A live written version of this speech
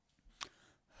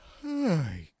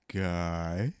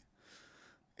guy.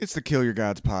 It's the Kill Your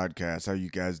Gods podcast. How you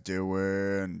guys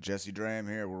doing? Jesse Dram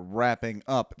here. We're wrapping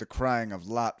up The Crying of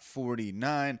Lot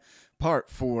 49, Part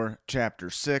 4, Chapter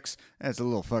 6. That's a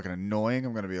little fucking annoying.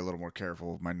 I'm going to be a little more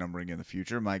careful with my numbering in the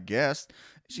future. My guest,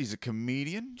 she's a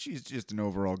comedian. She's just an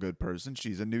overall good person.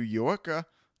 She's a New Yorker,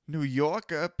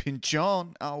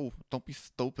 pinchon. Oh, don't be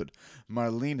stupid.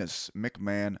 Marlenas,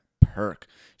 McMahon-Purk.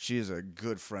 She is a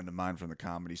good friend of mine from the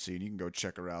comedy scene. You can go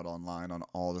check her out online on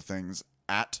all the things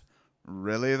at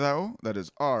Really Though. That is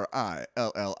RILLITHO.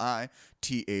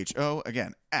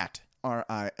 Again, at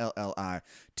RILLITHO.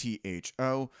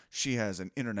 She has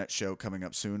an internet show coming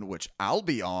up soon, which I'll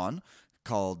be on,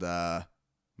 called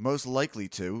Most Likely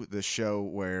To, the show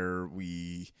where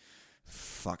we...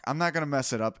 I'm not going to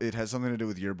mess it up. It has something to do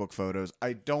with yearbook photos.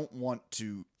 I don't want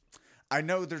to... I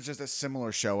know there's just a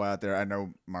similar show out there. I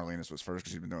know Marlenas was first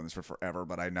because she's been doing this for forever,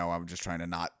 but I know I'm just trying to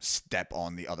not step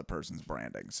on the other person's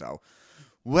branding. So,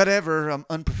 whatever. I'm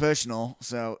unprofessional.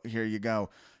 So, here you go.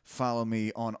 Follow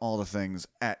me on all the things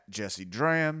at Jesse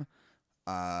Dram.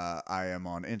 I am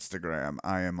on Instagram.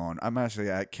 I'm actually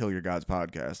at Kill Your Gods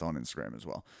Podcast on Instagram as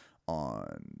well.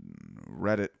 On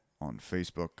Reddit, on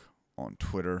Facebook, on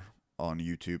Twitter, on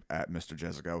YouTube at Mr.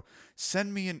 Jessico.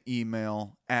 Send me an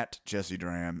email at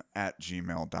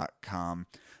jessedram@gmail.com.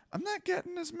 I'm not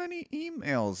getting as many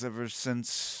emails ever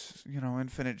since,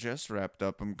 Infinite Jest wrapped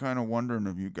up. I'm kind of wondering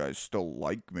if you guys still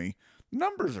like me.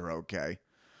 Numbers are okay.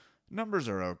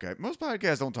 Most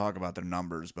podcasts don't talk about their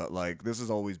numbers, but, this has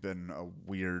always been a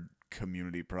weird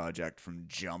community project from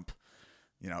jump.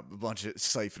 A bunch of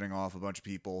siphoning off a bunch of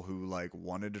people who,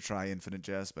 wanted to try Infinite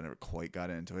Jest, but never quite got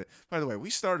into it. By the way,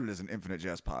 we started as an Infinite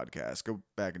Jest podcast. Go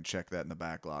back and check that in the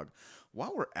backlog.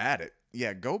 While we're at it,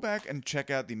 go back and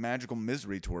check out the Magical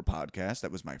Misery Tour podcast.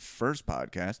 That was my first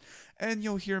podcast. And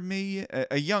you'll hear me,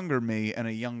 a younger me, and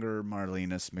a younger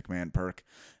Marlenas McMahon-Purk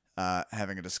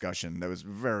having a discussion that was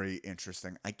very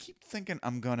interesting. I keep thinking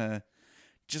I'm going to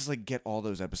just, get all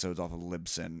those episodes off of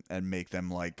Libsyn and make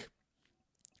them,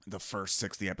 the first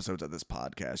 60 episodes of this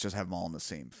podcast. Just have them all in the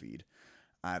same feed.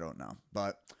 I don't know.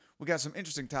 But we got some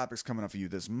interesting topics coming up for you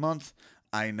this month.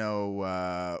 I know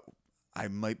I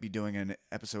might be doing an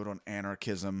episode on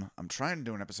anarchism. I'm trying to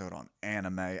do an episode on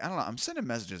anime. I don't know. I'm sending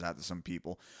messages out to some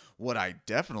people. What I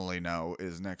definitely know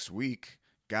is next week,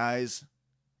 guys,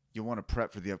 you want to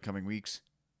prep for the upcoming weeks?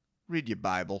 Read your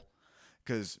Bible.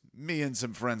 Because me and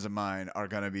some friends of mine are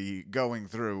going to be going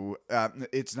through,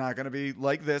 it's not going to be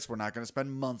like this. We're not going to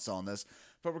spend months on this.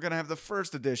 But we're going to have the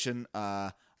first edition,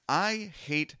 I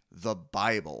Hate the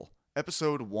Bible,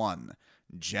 Episode 1,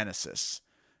 Genesis.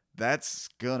 That's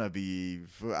going to be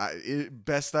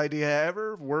best idea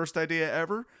ever, worst idea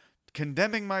ever,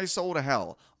 condemning my soul to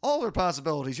hell. All are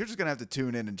possibilities. You're just going to have to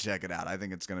tune in and check it out. I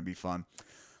think it's going to be fun.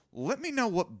 Let me know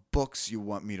what books you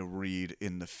want me to read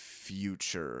in the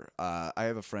future. I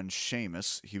have a friend,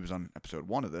 Seamus, he was on episode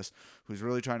 1 of this, who's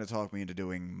really trying to talk me into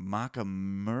doing Maka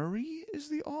Murray is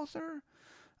the author?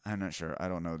 I'm not sure. I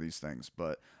don't know these things,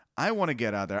 but I want to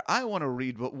get out there. I want to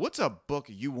read, but what's a book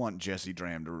you want Jesse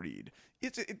Dram to read?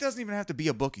 It doesn't even have to be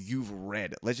a book you've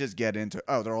read. Let's just get into...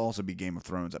 Oh, there'll also be Game of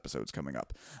Thrones episodes coming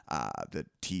up. The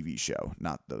TV show,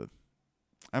 not the...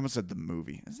 I almost said the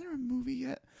movie. Is there a movie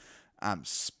yet? I'm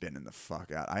spinning the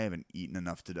fuck out. I haven't eaten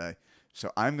enough today.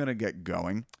 So I'm going to get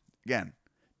going. Again,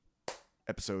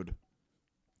 episode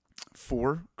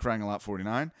 4, Crying a Lot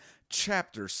 49.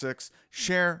 Chapter 6.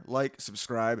 Share, like,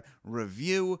 subscribe,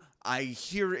 review. I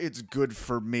hear it's good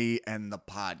for me and the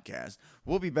podcast.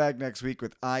 We'll be back next week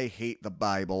with I Hate the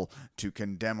Bible to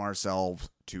condemn ourselves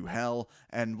to hell.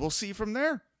 And we'll see from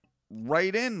there.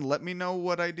 Write in. Let me know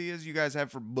what ideas you guys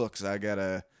have for books. I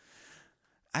gotta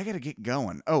get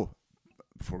going. Oh.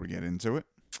 Before we get into it,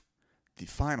 the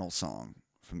final song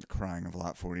from The Crying of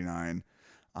Lot 49,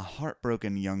 a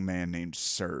heartbroken young man named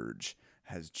Serge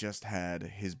has just had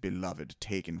his beloved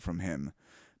taken from him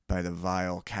by the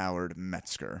vile coward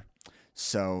Metzger.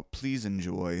 So please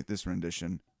enjoy this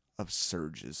rendition of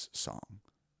Serge's song.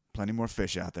 Plenty more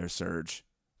fish out there, Serge.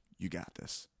 You got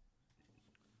this.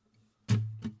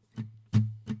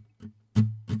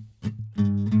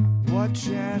 What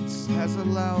chance has a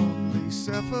lonely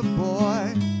surfer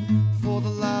boy for the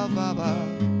love of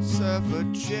a surfer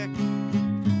chick?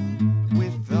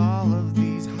 With all of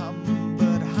these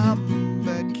humbered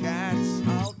cats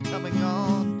all coming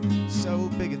on so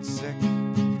big and sick.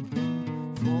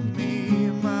 For me,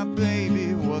 my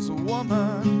baby was a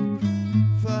woman.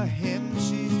 For him,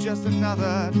 she's just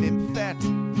another nymphette.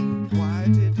 Why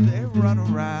did they run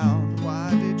around?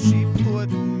 Why did she put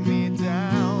me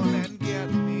down and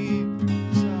get me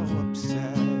so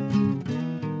upset?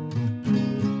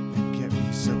 Get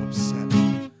me so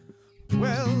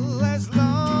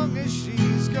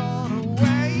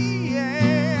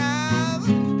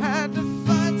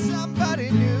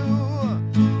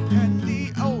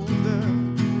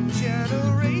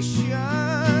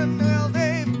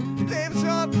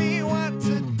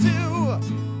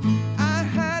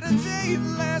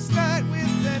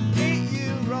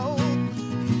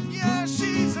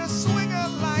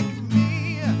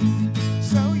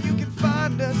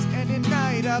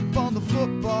up on the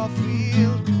football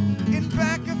field in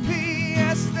back of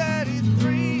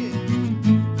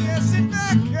PS33. Yes, in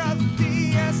back of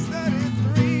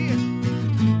PS33.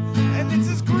 And it's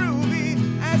as groovy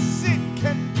as it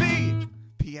can be.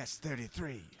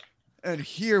 PS33. And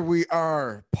here we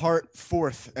are, part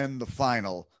fourth and the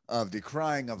final of The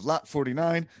Crying of Lot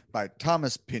 49 by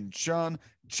Thomas Pynchon,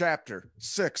 Chapter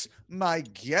 6. My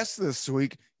guest this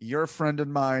week, your friend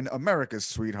and mine, America's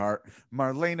sweetheart,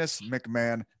 Marlenas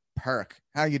McMahon-Purk.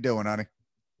 How you doing, honey?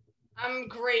 I'm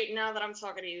great now that I'm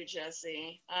talking to you,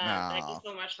 Jesse. Thank you Aw.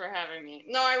 so much for having me.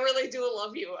 No, I really do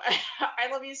love you. I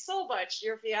love you so much.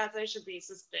 Your fiance should be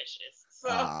suspicious.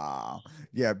 So,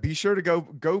 Yeah, be sure to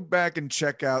go back and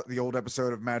check out the old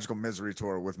episode of Magical Misery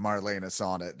Tour with Marlenas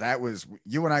on it. That was,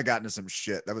 you and I got into some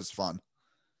shit. That was fun.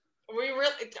 we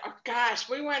really, oh gosh,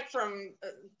 we went from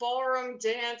ballroom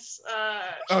dance.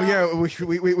 Oh yeah,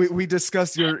 we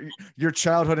discussed your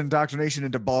childhood indoctrination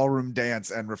into ballroom dance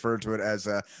and referred to it as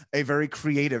a very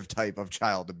creative type of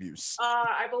child abuse.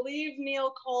 I believe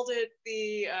Neil called it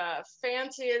the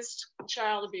fanciest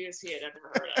child abuse he had ever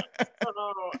heard of.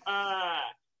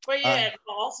 But yeah,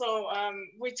 also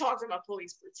we talked about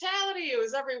police brutality. It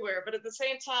was everywhere, but at the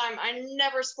same time, I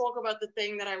never spoke about the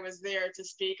thing that I was there to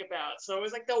speak about. So it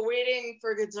was like the waiting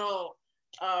for Godot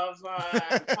of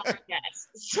podcasts.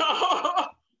 So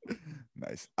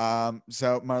Nice.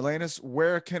 So Marlenas,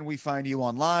 where can we find you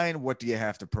online? What do you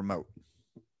have to promote?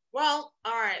 well,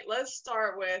 all right. Let's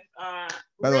start with. By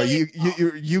the way,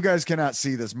 you guys cannot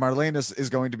see this. Marlenas is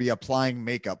going to be applying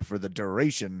makeup for the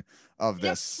duration of Yep,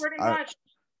 this. pretty much.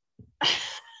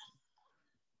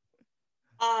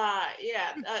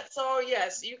 Yeah. So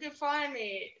yes, you can find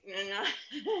me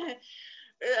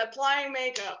applying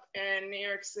makeup in New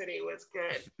York City was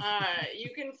good.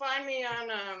 You can find me on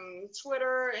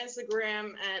Twitter,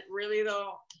 Instagram at really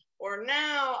though, or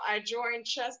now I joined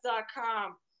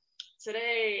chess.com.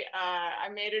 Today, I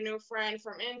made a new friend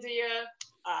from India.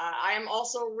 I am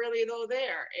also really though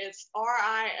there. It's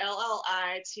RILLITHO.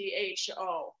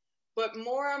 But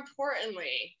more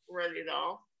importantly, really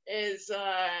though, is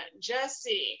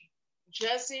Jesse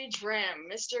Dram,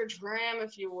 Mr. Dram,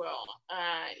 if you will.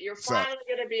 You're finally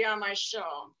going to be on my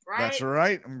show, right? That's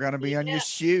right. I'm going to be on your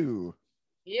shoe.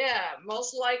 Yeah,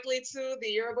 most likely to the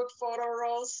yearbook photo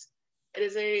roast.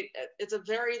 It's a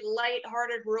very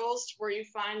light-hearted roast where you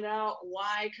find out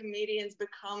why comedians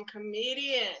become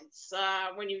comedians.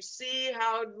 When you see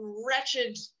how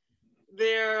wretched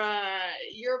their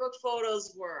yearbook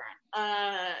photos were.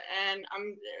 And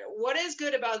what is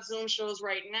good about Zoom shows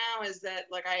right now is that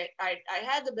like I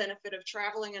had the benefit of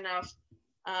traveling enough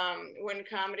when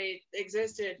comedy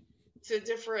existed to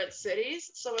different cities.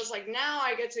 So it's like now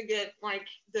I get to get like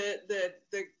the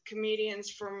comedians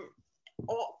from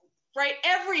all right,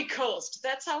 every coast.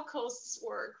 That's how coasts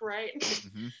work, right?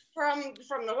 Mm-hmm.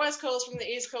 from the West Coast, from the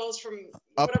East Coast, from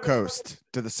up coast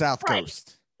to the South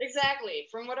Coast. Exactly,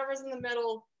 from whatever's in the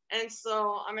middle. And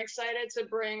so I'm excited to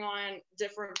bring on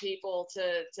different people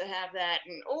to have that.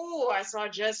 And I saw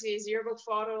Jesse's yearbook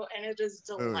photo, and it is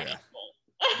delightful.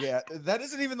 Oh, yeah. Yeah, that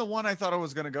isn't even the one I thought I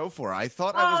was going to go for. I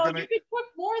thought I was going to. You could put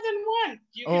more than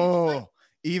one.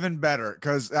 Even better,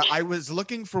 because I was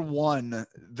looking for one.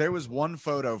 There was one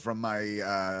photo from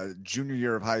my junior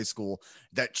year of high school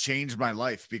that changed my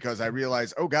life because I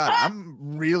realized, oh God, I'm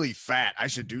really fat. I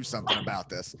should do something about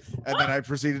this. And then I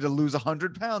proceeded to lose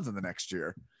 100 pounds in the next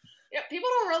year. Yeah, people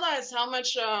don't realize how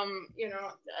much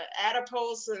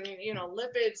adipose and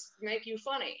lipids make you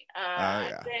funny.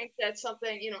 I think that's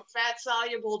something, fat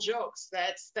soluble jokes.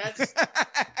 That's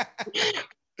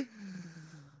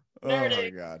oh my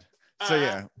God.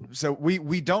 So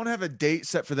we don't have a date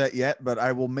set for that yet, but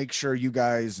I will make sure you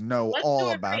guys know all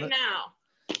about it. Now,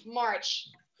 March.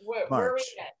 Where are we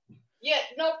at? Yeah,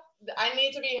 nope. I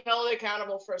need to be held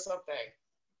accountable for something.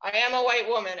 I am a white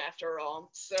woman after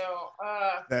all, so.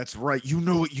 That's right. You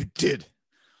know what you did.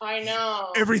 I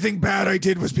know. Everything bad I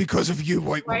did was because of you,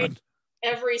 white woman.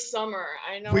 Every summer,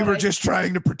 I know. We were just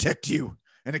trying to protect you,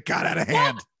 and it got out of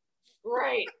hand.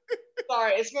 Right.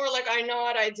 Sorry, it's more like I know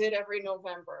what I did every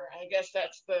November. I guess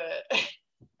that's the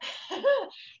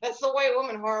that's the white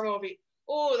woman horror movie.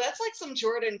 Oh, that's like some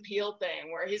Jordan Peele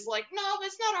thing where he's like, no,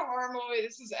 it's not a horror movie.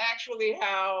 This is actually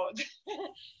how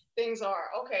things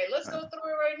are. Okay, let's go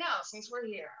through it right now since we're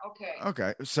here.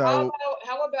 Okay. So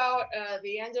how about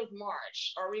the end of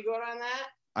March? Are we good on that?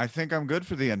 I think I'm good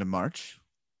for the end of March.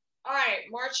 All right,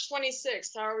 March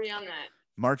 26th. How are we on that?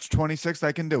 March 26th,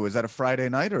 I can do. Is that a Friday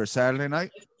night or a Saturday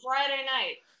night? It's Friday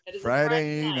night. It is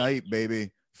Friday night,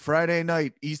 baby. Friday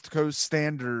night, East Coast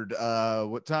Standard.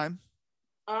 What time?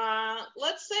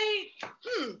 Let's say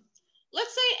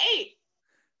 8.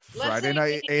 let's Friday say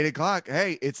night, 8 o'clock.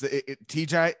 Hey, it's the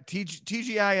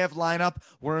TGIF lineup.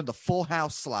 We're in the full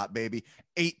house slot, baby.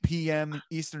 8 p.m.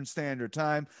 Eastern Standard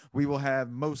Time. We will have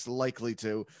most likely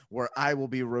to where I will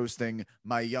be roasting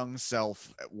my young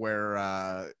self, where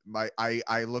I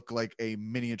look like a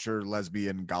miniature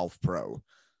lesbian golf pro.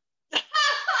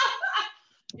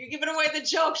 you're giving away the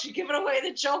jokes. You're giving away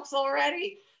the jokes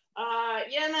already.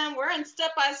 Yeah, man, we're in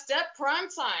step by step prime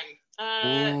time.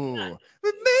 Ooh,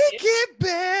 we make it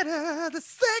better the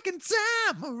second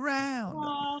time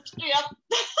around. Yep.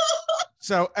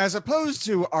 So, as opposed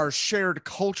to our shared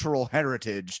cultural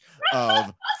heritage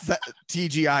of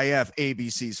TGIF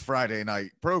ABC's Friday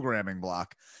night programming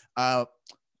block,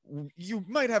 you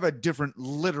might have a different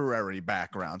literary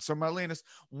background. So, Marlenas,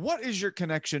 what is your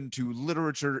connection to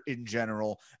literature in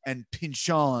general and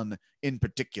Pynchon in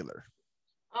particular?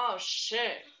 Oh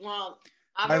shit. Well,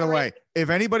 I've By been the reading. way, if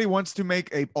anybody wants to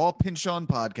make a all Pynchon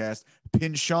podcast,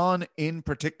 Pynchon in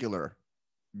particular,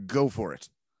 go for it.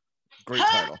 Great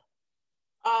title.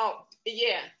 Oh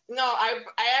yeah. No, I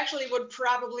actually would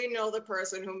probably know the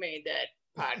person who made that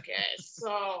podcast.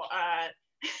 So I've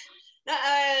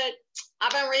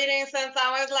been reading since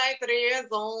I was like 3 years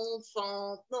old.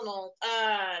 So no,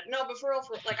 but for real,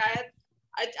 like I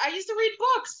used to read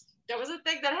books. That was a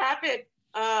thing that happened.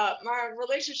 My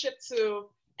relationship to,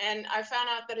 and I found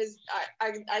out that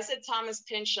I said Thomas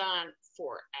Pynchon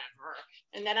forever,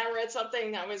 and then I read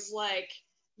something that was like,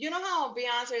 you know how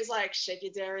Beyonce is like shake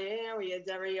your derriere or your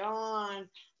derriere,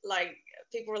 like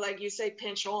people were like, you say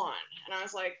pinch on, and I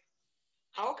was like,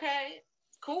 okay,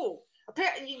 cool.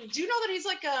 Apparently, do you know that he's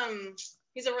like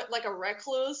a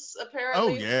recluse Oh,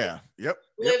 apparently, like yeah. Yep. Yep.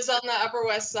 lives on the Upper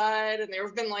West Side, and there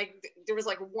was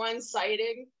like one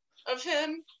sighting of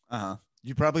him. Uh-huh.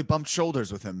 You probably bumped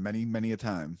shoulders with him many, many a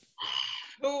time.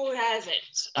 Who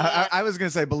hasn't? I was gonna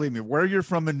say, believe me, where you're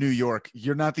from in New York,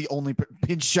 you're not the only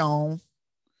Pynchon.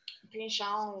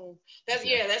 Pinchon.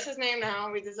 That's his name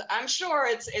now. Because I'm sure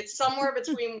it's somewhere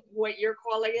between what you're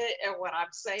calling it and what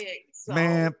I'm saying. So,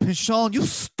 Man, Pynchon, you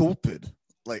stupid.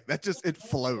 Like that just it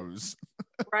flows.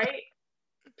 right?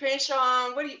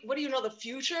 Pinchon, what do you know, the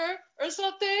future or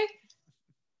something?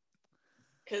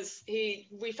 Because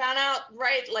we found out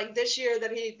right like this year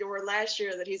that or last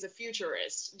year that he's a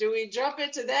futurist. Do we jump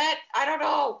into that? I don't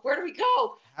know. Where do we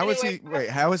go? How is he? Wait,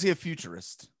 how is he a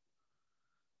futurist?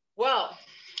 Well,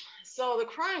 so the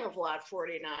crime of Lot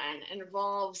 49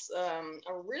 involves a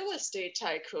real estate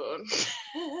tycoon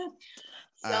selling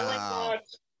Oh, out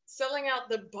selling out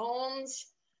the bones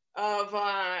of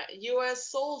U.S.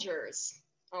 soldiers.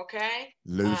 Okay,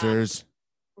 losers,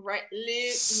 right?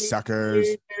 suckers.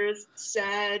 Losers,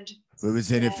 sad, What was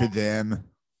in it for sad, them?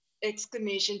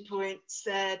 exclamation point,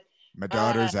 sad. My Uh,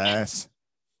 daughter's ass.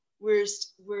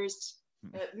 worst,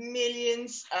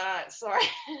 millions. Sorry.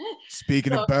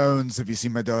 Speaking So, of bones, have you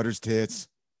seen my daughter's tits?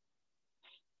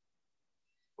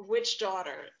 which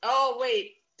daughter? Oh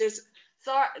wait, there's.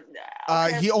 Sorry.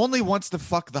 Okay. He only wants to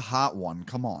fuck the hot one.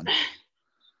 Come on.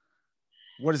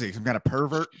 What is he? Some kind of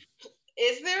pervert?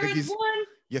 Is there Think he's? one?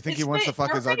 You think he wants to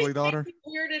fuck his ugly daughter?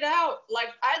 Weirded out. Like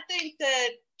I think that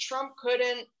Trump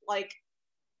couldn't like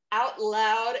out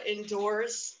loud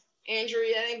endorse Andrew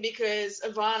Yang because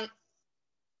Ivan.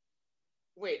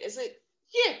 Wait, is it?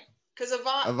 Yeah, because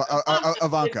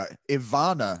Ivanka.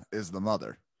 Ivana is the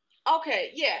mother.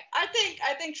 Okay, yeah, I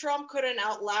think Trump couldn't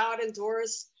out loud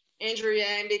endorse Andrew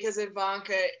Yang because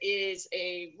Ivanka is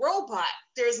a robot.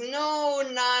 There's no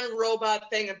non-robot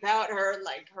thing about her.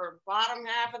 Like her bottom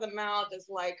half of the mouth is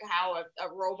like how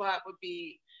a robot would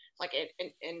be like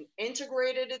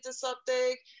integrated into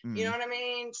something. You know what I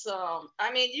mean? So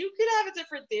I mean, you could have a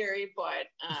different theory, but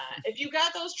if you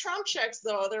got those Trump checks,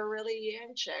 though, they're really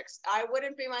Yang checks. I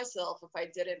wouldn't be myself if I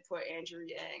didn't put Andrew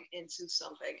Yang into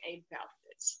something about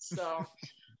this. So.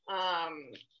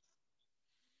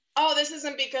 Oh, this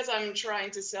isn't because I'm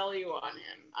trying to sell you on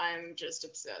him. I'm just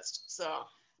obsessed. So,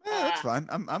 That's fine.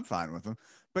 I'm fine with him.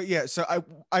 But yeah, so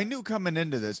I knew coming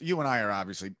into this, you and I are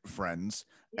obviously friends.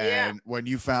 yeah, And when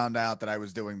you found out that I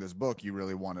was doing this book, you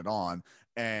really wanted on,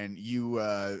 and you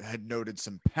had noted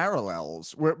some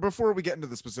parallels. Where before we get into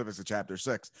the specifics of Chapter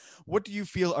 6, what do you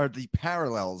feel are the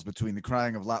parallels between the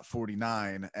Crying of Lot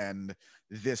 49 and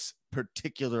this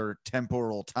particular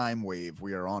temporal time wave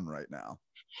we are on right now?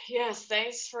 yes,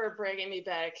 thanks for bringing me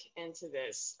back into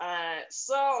this.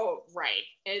 So right,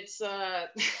 it's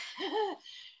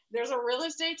there's a real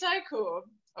estate tycoon,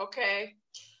 okay,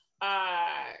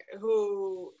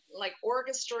 who like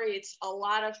orchestrates a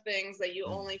lot of things that you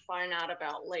only find out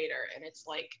about later, and it's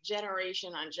like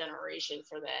generation on generation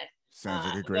for that. Sounds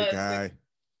like a great guy.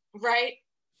 Right,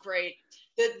 great.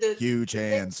 The Huge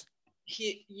hands.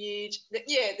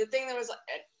 the thing that was like,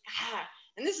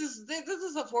 and this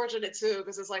is unfortunate too,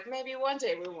 because it's like maybe one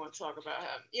day we won't talk about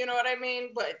him. You know what I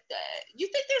mean? But you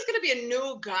think there's going to be a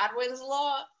new Godwin's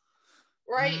law?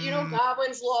 Right? You know,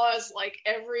 Godwin's law is like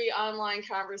every online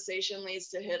conversation leads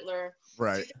to Hitler.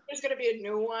 Right. Do you think there's going to be a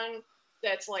new one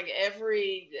that's like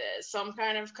every some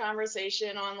kind of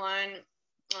conversation online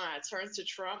turns to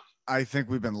Trump? I think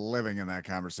we've been living in that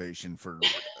conversation for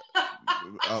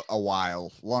a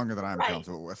while, longer than I'm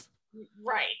comfortable with.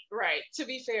 Right. To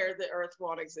be fair, the Earth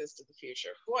won't exist in the future.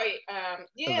 Boy,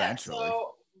 yeah. Eventually.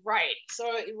 So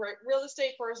real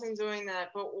estate person doing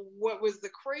that. But what was the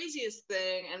craziest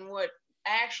thing, and what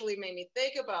actually made me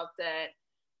think about that,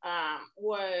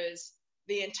 was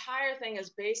the entire thing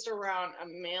is based around a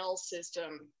mail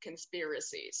system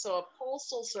conspiracy. So a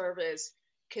postal service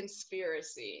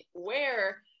conspiracy,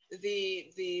 where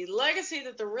the legacy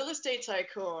that the real estate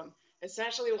tycoon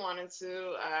essentially wanted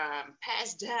to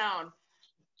pass down,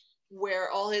 where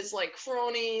all his like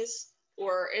cronies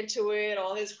were into it,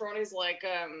 all his cronies like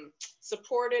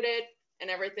supported it and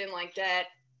everything like that.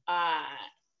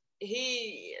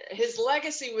 His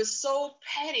legacy was so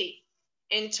petty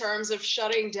in terms of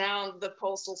shutting down the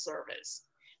postal service.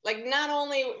 Like, not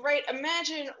only, right,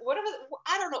 imagine whatever,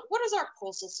 I don't know, what is our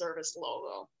postal service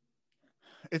logo?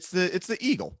 It's the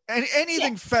eagle.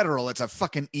 Anything federal, it's a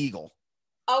fucking eagle.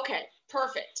 Okay,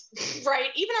 perfect. Right?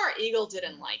 Even our eagle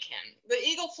didn't like him. The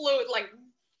eagle flew, like,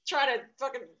 try to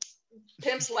fucking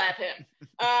pimp slap him.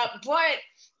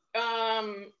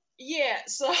 Yeah,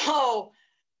 so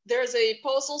there's a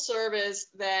postal service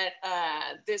that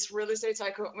this real estate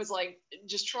tycoon was like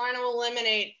just trying to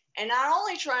eliminate, and not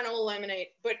only trying to eliminate,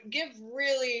 but give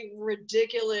really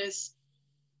ridiculous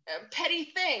petty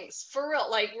things for real.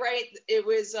 Like, right, it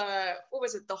was what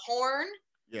was it, the horn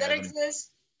that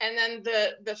exists, and then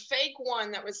the fake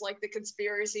one that was like the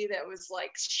conspiracy that was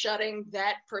like shutting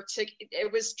that particular,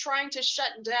 it was trying to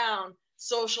shut down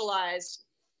socialized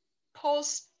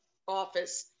post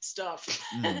office stuff.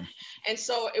 And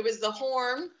so it was the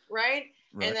horn, right?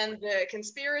 And then the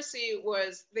conspiracy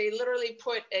was they literally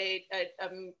put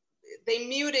they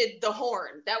muted the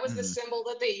horn. That was the symbol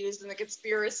that they used in the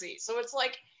conspirации. So it's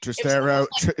like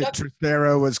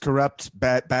Tristero was corrupt,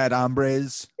 bad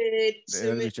hombres.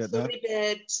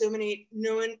 So many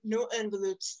no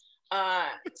envelopes.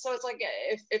 So it's like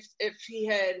if he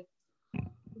had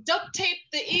duct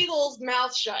taped the eagle's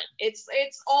mouth shut, it's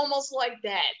almost like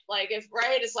that. Like, if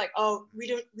it's like, oh, we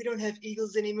don't have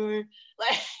eagles anymore.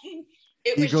 Like,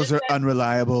 eagles are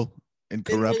unreliable and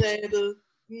corrupt.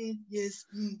 Yes.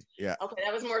 Yeah. Okay,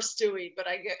 that was more Stewie, but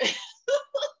I get.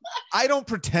 I don't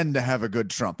pretend to have a good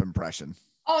Trump impression.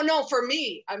 Oh no, for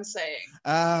me, I'm saying.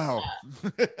 Oh.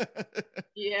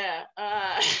 Yeah.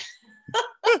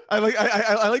 I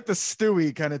like the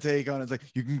Stewie kind of take on it. It's like,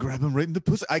 you can grab him right in the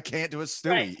pussy. I can't do a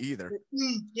Stewie either.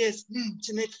 Yes.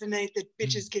 Tonight the night that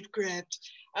bitches get grabbed.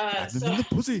 Grab them in the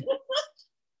pussy.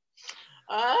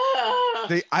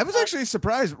 I was actually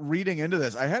surprised reading into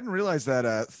this. I hadn't realized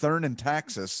that Thurn and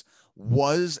Taxis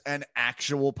was an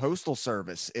actual postal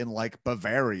service in like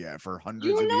Bavaria for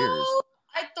hundreds of years.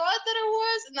 I thought that it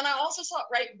was, and then I also saw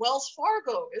Wells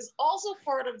Fargo is also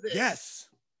part of this. Yes.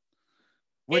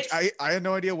 Which I had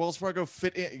no idea Wells Fargo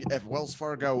fit in. At Wells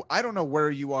Fargo, I don't know where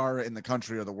you are in the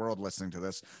country or the world listening to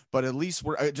this, but at least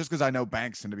just because I know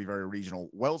banks tend to be very regional,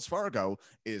 Wells Fargo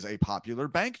is a popular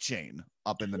bank chain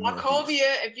up in the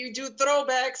Wachovia, if you do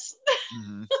throwbacks.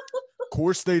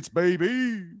 Core states,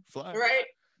 baby. Fly. Right.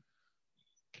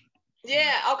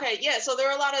 Yeah. Okay. Yeah. So there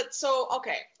are a lot of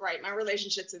my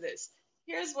relationship to this.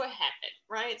 Here's what happened.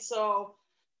 Right. So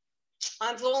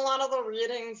I'm doing a lot of the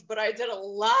readings, but I did a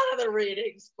lot of the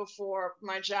readings before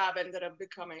my job ended up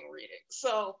becoming reading.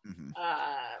 So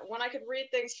when I could read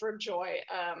things for joy,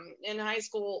 in high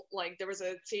school, like there was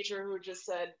a teacher who just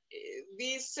said,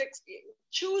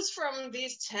 choose from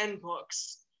these 10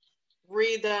 books,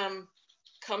 read them,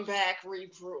 come back,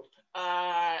 regroup.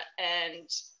 And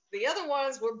the other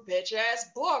ones were bitch ass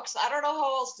books. I don't know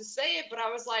how else to say it, but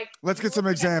I was like, let's get some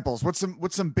examples. What's some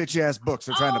bitch ass books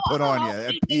they're trying to put on you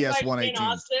at PS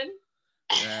 118?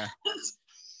 Yeah.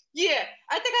 Yeah,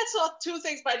 I think I saw 2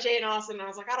 things by Jane Austen, and I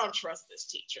was like, I don't trust this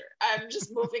teacher. I'm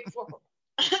just moving forward.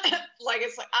 Like,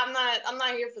 it's like I'm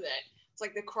not here for that. It's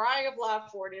like The Crying of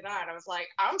Lot 49. I was like,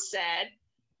 I'm sad.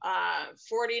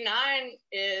 49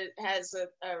 has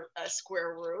a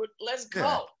square root. Let's go.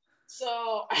 Yeah.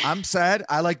 So I'm sad.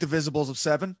 I like the Visibles of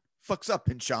 7. Fucks up,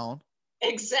 Pinchon.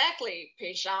 Exactly.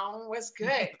 Pinchon was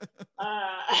good.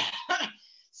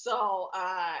 So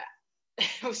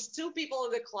it was 2 people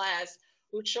in the class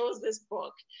who chose this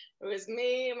book. It was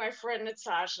me and my friend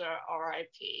Natasha,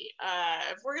 R.I.P.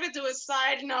 If we're gonna do a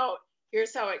side note,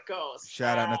 here's how it goes.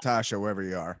 Shout out Natasha, wherever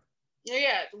you are.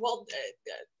 Yeah, well,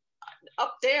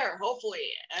 up there, hopefully,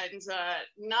 and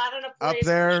not in a Up place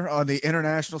there on the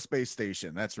International Space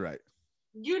Station. That's right.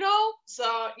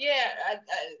 So yeah,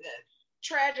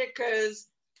 tragic because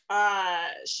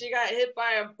she got hit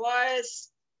by a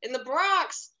bus in the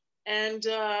Bronx, and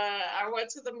I went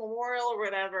to the memorial or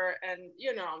whatever, and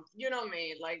you know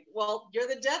me, like, well, you're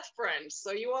the death friend,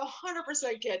 so you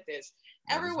 100% get this.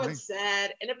 That is me. Everyone's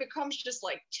sad, and it becomes just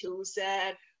like too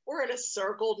sad. We're in a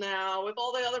circle now with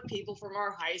all the other people from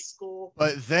our high school.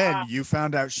 But then you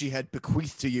found out she had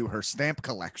bequeathed to you her stamp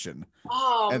collection.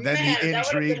 Oh And then man, the that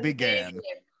would have intrigue been began. amazing.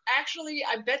 Actually,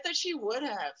 I bet that she would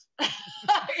have.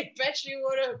 I bet she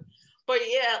would have. But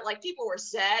yeah, like people were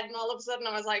sad, and all of a sudden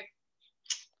I was like,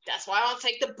 that's why I don't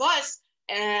take the bus.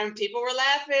 And people were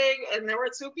laughing, and there were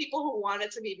two people who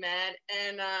wanted to be mad.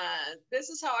 And this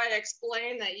is how I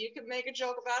explain that you can make a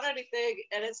joke about anything,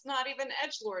 and it's not even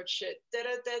edgelord shit.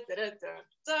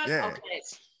 Yeah. Okay.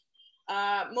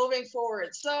 Moving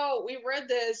forward. So we read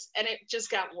this, and it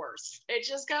just got worse. It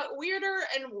just got weirder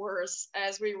and worse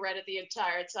as we read it the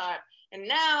entire time. And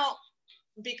now,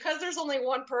 because there's only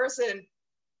one person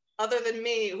other than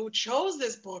me who chose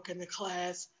this book in the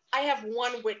class, I have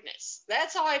one witness.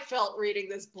 That's how I felt reading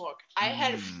this book. I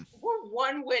had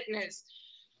one witness.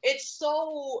 It's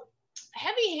so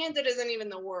heavy-handed isn't even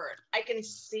the word. I can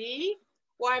see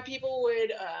why people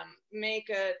would make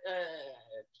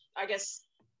I guess,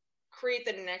 create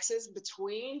the nexus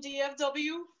between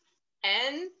DFW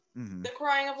and the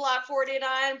Crying of Lot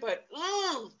 49, but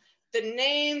the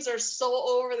names are so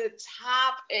over the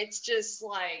top. It's just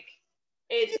like,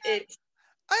 it's.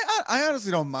 I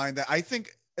honestly don't mind that. I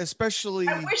think especially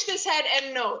I wish this had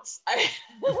end notes.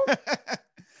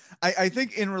 I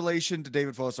think in relation to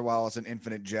David Foster Wallace and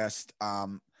Infinite Jest,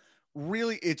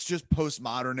 really it's just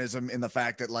postmodernism in the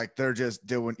fact that like they're just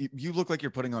doing, you look like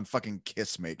you're putting on fucking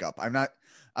Kiss makeup. I'm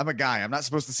a guy. I'm not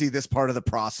supposed to see this part of the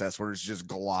process where it's just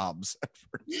globs at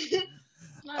first.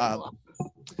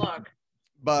 Look.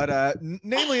 But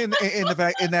namely in the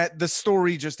fact in that the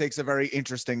story just takes a very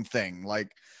interesting thing.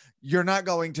 Like you're not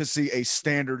going to see a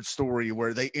standard story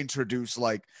where they introduce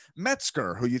like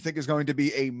Metzger, who you think is going to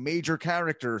be a major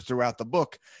character throughout the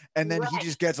book, and then he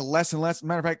just gets less and less.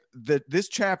 Matter of fact, this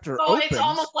chapter opens. It's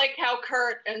almost like how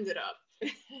Kurt ended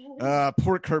up.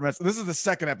 Poor Kurt Metzger. This is the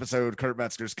second episode Kurt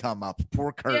Metzger's come up.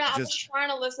 Poor Kurt. Yeah, I was trying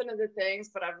to listen to the things,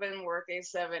 but I've been working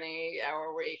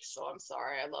 7-8-hour weeks, so I'm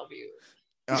sorry. I love you.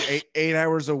 8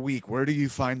 hours a week. Where do you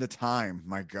find the time?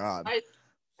 My God.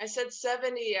 I said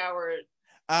 70-hour.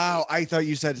 Oh, I thought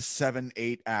you said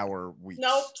 7-8 hour weeks.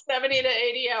 Nope, 70 to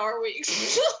 80-hour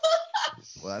weeks.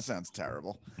 Well, that sounds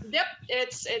terrible. Yep,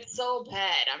 it's so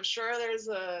bad. I'm sure there's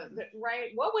right.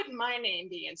 What would my name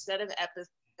be instead of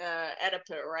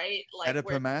Oedipa, right? Like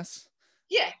Oedipimas?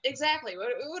 Yeah, exactly. What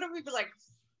would we be like?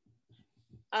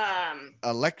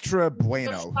 Electra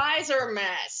Bueno. Pfizer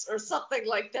mass or something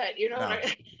like that. You know no.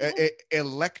 what I mean?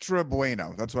 Electra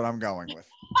Bueno. That's what I'm going with.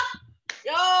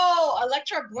 Yo,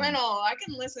 Electra Bueno. I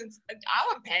can listen.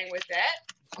 I would bang with that.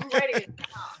 I'm ready.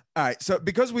 All right. So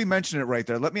because we mentioned it right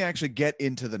there, let me actually get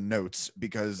into the notes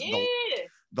because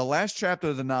the last chapter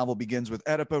of the novel begins with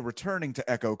Oedipa returning to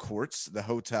Echo Courts, the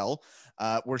hotel,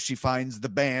 where she finds the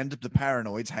band, the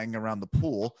Paranoids, hanging around the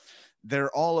pool.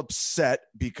 They're all upset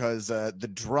because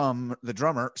the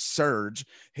drummer, Serge,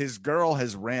 his girl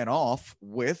has ran off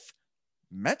with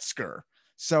Metzger.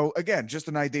 So again, just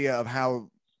an idea of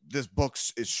how this book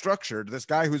is structured. This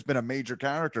guy who's been a major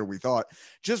character, we thought,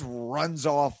 just runs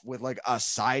off with like a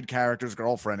side character's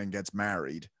girlfriend and gets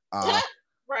married.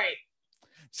 Right.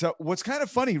 So what's kind of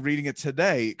funny reading it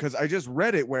today, because I just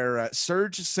read it where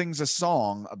Serge sings a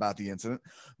song about the incident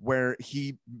where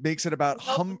he makes it about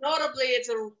notably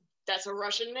that's a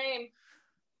Russian name.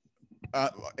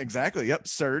 Exactly. Yep.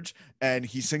 Serge. And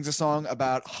he sings a song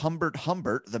about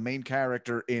Humbert, the main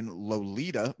character in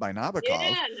Lolita by Nabokov.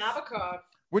 Yeah, Nabokov.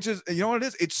 Which is, you know what it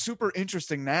is? It's super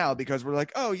interesting now because we're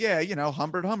like, oh yeah,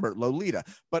 Humbert, Lolita.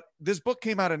 But this book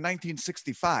came out in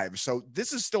 1965. So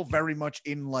this is still very much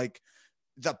in like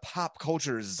the pop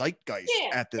culture zeitgeist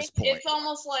at this point. It's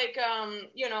almost like,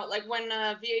 like when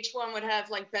VH1 would have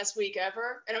like Best Week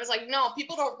Ever. And it was like, no,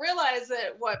 people don't realize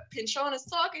that what Pinchon is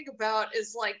talking about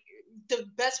is like the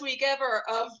best week ever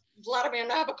of Vladimir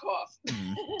Nabokov.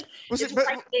 It's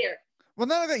right there. Well,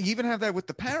 not only that, you even have that with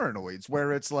the Paranoids,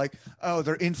 where it's like, oh,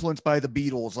 they're influenced by the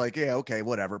Beatles. Like, yeah, okay,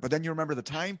 whatever. But then you remember the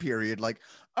time period, like,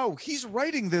 oh, he's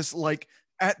writing this like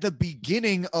at the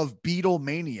beginning of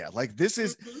Beatlemania. Like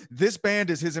Mhm. this band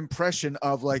is his impression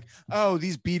of like, oh,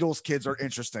 these Beatles kids are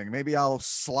interesting. Maybe I'll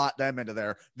slot them into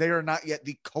there. They are not yet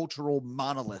the cultural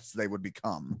monoliths they would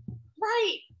become.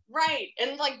 Right, right.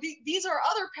 And like these are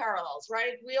other parallels,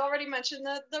 right? We already mentioned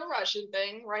the Russian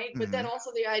thing, right? But then Mhm.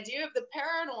 also the idea of the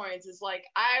paranoids is like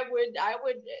I would,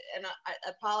 and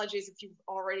apologies if you've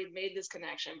already made this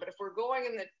connection, but if we're going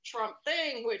in the Trump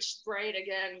thing, which right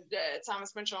again,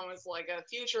 Thomas Pynchon was like a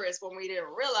futurist when we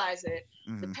didn't realize it.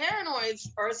 The Mhm. paranoids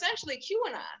are essentially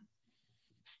QAnon,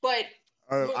 but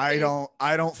in I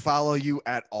don't follow you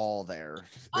at all there.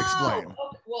 oh, Explain.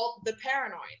 okay. Well, the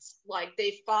paranoids, like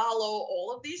they follow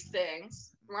all of these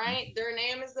things, Mhm. right? Their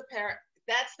name is the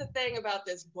That's the thing about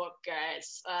this book,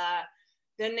 guys.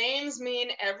 The names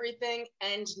mean everything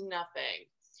and nothing.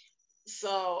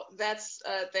 So that's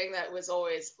a thing that was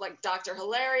always like Dr.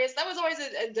 Hilarious. That was always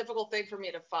a difficult thing for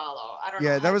me to follow. I don't know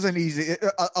Yeah, that how. was an easy.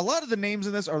 A lot of the names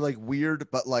in this are like weird,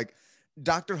 but like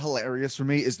Dr. Hilarious for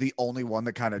me is the only one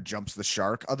that kind of jumps the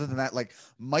shark. Other than that, like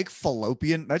Mike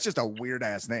Fallopian, that's just a weird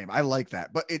ass name. I like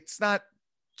that, but it's not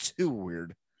too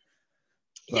weird.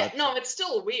 Yeah, But no, it's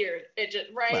still weird. It just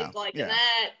right, well, like, and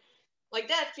yeah.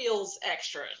 that feels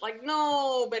extra. Like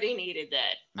nobody needed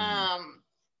that. Mhm.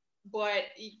 But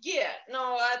yeah,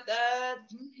 no,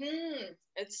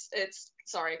 it's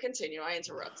sorry. Continue. I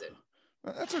interrupted.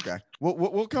 That's okay.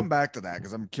 We'll come back to that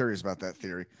because I'm curious about that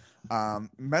theory.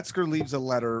 Metzger leaves a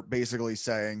letter basically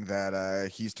saying that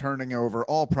he's turning over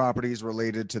all properties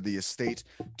related to the estate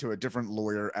to a different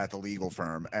lawyer at the legal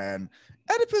firm. And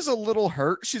Oedipus a little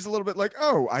hurt. She's a little bit like,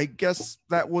 oh, I guess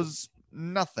that was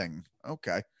nothing.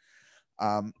 Okay.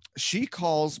 She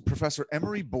calls Professor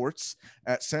Emery Bortz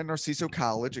at San Narciso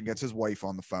College and gets his wife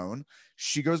on the phone.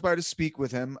 She goes by to speak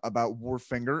with him about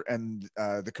Warfinger and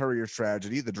the Courier's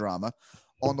tragedy, the drama.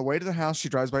 On the way to the house, she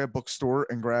drives by a bookstore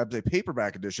and grabs a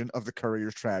paperback edition of the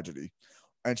Courier's tragedy.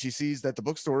 And she sees that the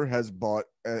bookstore has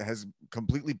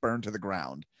completely burned to the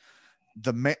ground.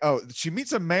 She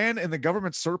meets a man in the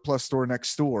government surplus store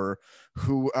next door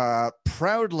who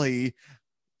proudly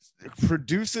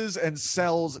produces and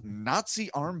sells Nazi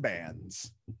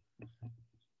armbands.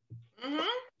 Mm-hmm.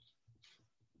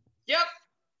 Yep.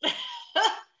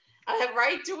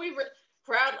 Right? Do we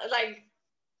proud like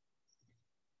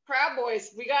Proud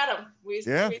Boys? We got them.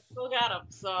 Yeah. We still got them.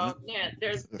 So yeah,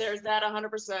 there's that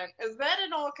 100%. Is that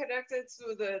at all connected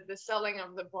to the selling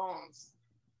of the bones?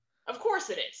 Of course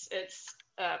it is. It's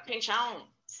pinch on.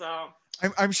 So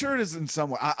I'm sure it is in some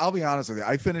way. I'll be honest with you.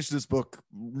 I finished this book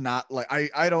not like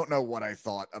I don't know what I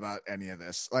thought about any of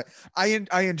this. Like I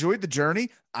enjoyed the journey.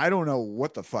 I don't know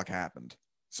what the fuck happened.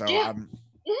 So yeah. Mhm.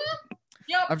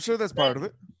 Yep. I'm sure that's part That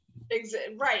of it.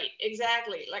 right.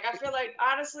 Exactly. Like I feel like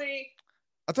honestly,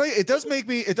 I'll tell you, it does make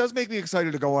me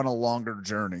excited to go on a longer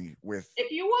journey with if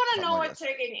you want to something know like what this.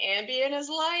 taking Ambien is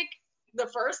like the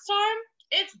first time,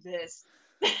 it's this.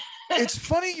 It's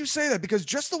funny you say that because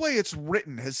just the way it's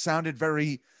written has sounded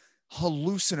very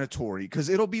hallucinatory because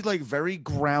it'll be like very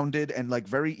grounded and like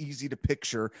very easy to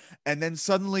picture and then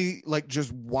suddenly like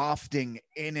just wafting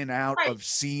in and out Right. of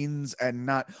scenes and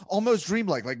not almost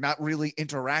dreamlike, like not really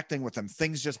interacting with them,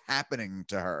 things just happening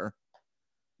to her.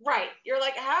 Right. You're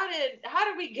like, how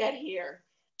did we get here?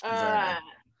 Exactly.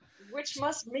 Uh, which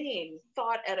must mean,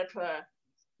 thought Oedipa,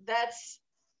 that's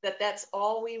that's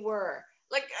all we were.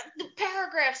 Like the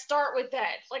paragraphs start with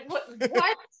that. Like what?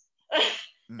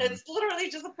 Mhm. It's literally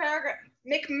just a paragraph.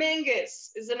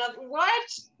 McMingus is another what?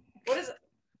 What is it?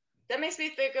 That makes me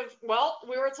think of well,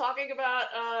 we were talking about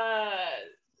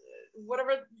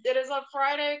whatever it is on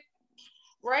Friday,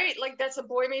 right? Like that's a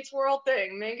Boy Meets World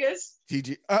thing. Mingus.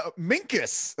 TG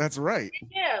Minkus, that's right.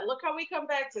 Yeah, look how we come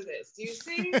back to this. Do you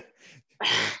see?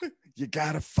 You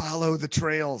gotta follow the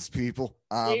trails, people.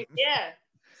 Yeah.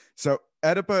 So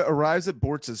Oedipa arrives at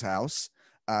Bortz's house.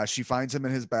 She finds him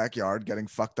in his backyard getting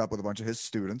fucked up with a bunch of his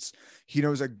students. He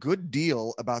knows a good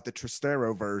deal about the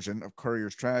Trastero version of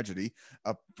Courier's tragedy,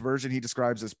 a version he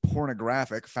describes as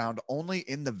pornographic, found only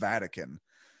in the Vatican.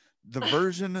 The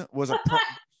version was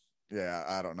yeah,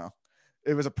 I don't know.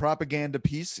 It was a propaganda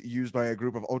piece used by a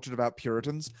group of ultra devout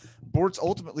Puritans. Bortz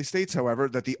ultimately states, however,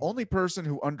 that the only person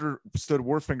who understood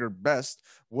Warfinger best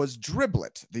was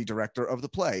Driblet, the director of the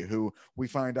play, who we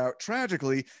find out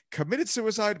tragically committed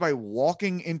suicide by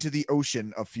walking into the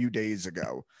ocean a few days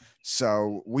ago.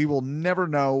 So we will never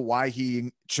know why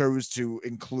he chose to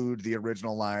include the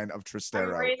original line of I'm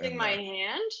Trastero raising in my there.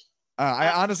 hand. I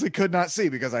Uh, honestly could not see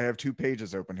because I have two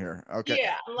pages open here. Okay.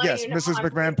 yeah, I'm letting Yes, you know Mrs. I'm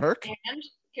raising McMahon-Purk. my hand.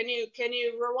 Can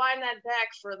you rewind that back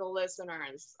for the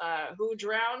listeners? Who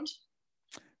drowned?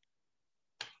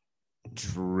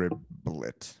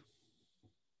 Driblet.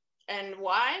 And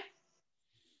why?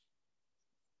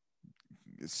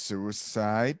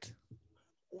 Suicide.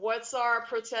 What's our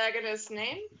protagonist's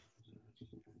name?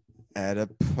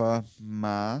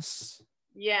 Oedipus.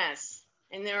 Yes.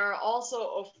 And there are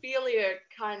also Ophelia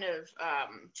kind of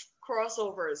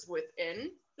crossovers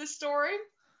within the story.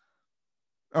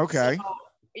 So Okay.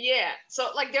 yeah, so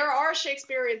like there are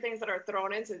Shakespearean things that are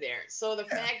thrown into there. So the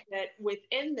fact that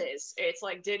within this, it's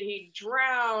like, did he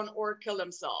drown or kill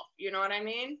himself? You know what I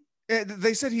mean?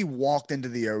 They said he walked into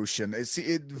the ocean.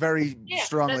 It very Yeah, that's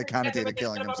strongly exactly what connotated they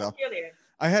killing said about himself. Ophelia.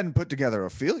 I hadn't put together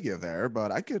Ophelia there,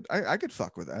 but I could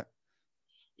fuck with that.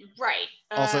 Right.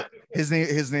 Also, his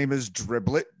name is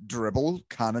Driblet. Dribble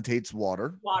connotates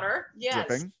water, Water. Yes.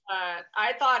 dripping.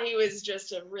 I thought he was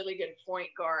just a really good point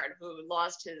guard who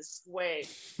lost his way,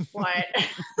 but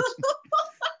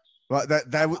Well,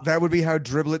 that would be how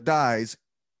Driblet dies.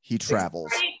 He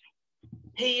travels. right.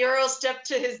 He Euro stepped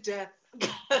to his death.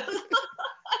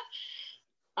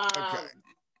 Okay. um,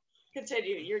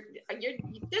 continue. You're.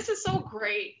 This is so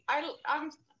great.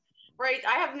 I'm right.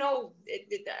 I have no.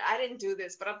 I didn't do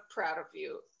this, but I'm proud of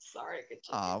you. Sorry,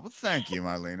 continue. Well, thank you,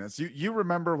 Marlenas. You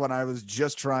remember when I was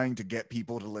just trying to get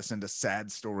people to listen to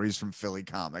sad stories from Philly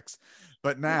comics,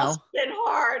 but Must now, have been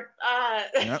hard.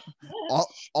 yep,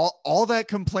 all that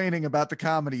complaining about the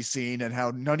comedy scene and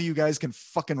how none of you guys can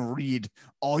fucking read.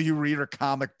 All you read are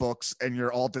comic books, and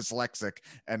you're all dyslexic.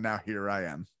 And now here I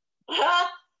am.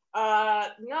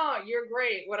 No, you're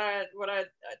great.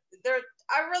 There,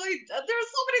 I really, there's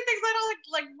so many things I don't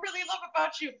like really love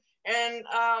about you. And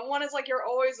one is like you're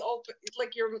always open,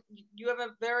 like you have a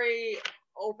very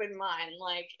open mind,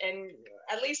 like, and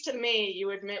at least to me,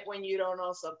 you admit when you don't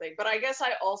know something. But I guess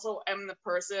I also am the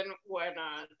person when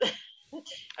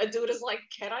a dude is like,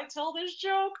 "Can I tell this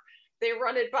joke?" They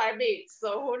run it by me.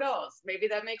 So who knows? Maybe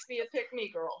that makes me a pick me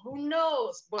girl. Who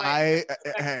knows? But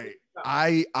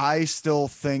Hey, I still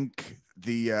think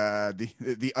the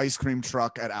ice cream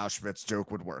truck at Auschwitz joke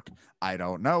would work. I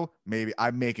don't know. Maybe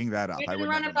I'm making that up. you I didn't would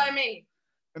run never it by know. me.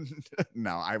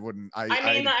 No, I wouldn't.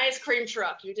 I mean the ice cream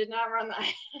truck. You did not run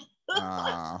the.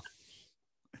 Uh,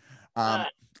 uh, um,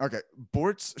 okay.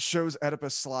 Bortz shows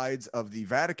Oedipus slides of the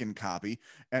Vatican copy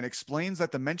and explains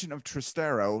that the mention of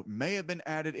Tristero may have been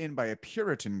added in by a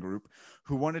Puritan group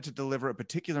who wanted to deliver a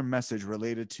particular message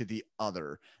related to the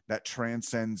other that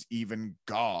transcends even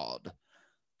God.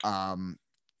 Um,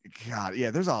 God,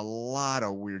 yeah, there's a lot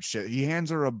of weird shit. He hands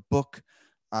her a book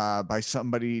by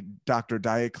somebody, Dr.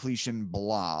 Diocletian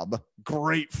Blob.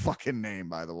 Great fucking name,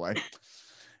 by the way.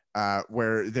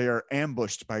 Where they are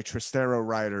ambushed by Tristero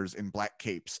riders in black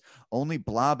capes. Only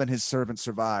Blob and his servant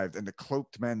survived, and the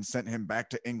cloaked men sent him back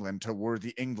to England to warn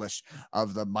the English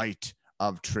of the might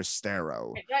of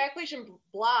Tristero. Diocletian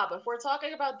Blob. If we're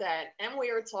talking about that, and we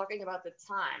are talking about the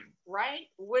time, right?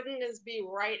 Wouldn't this be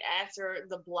right after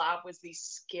the Blob was the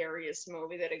scariest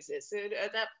movie that existed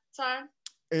at that time?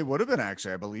 It would have been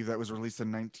actually. I believe that was released in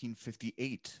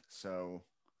 1958. So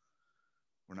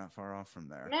we're not far off from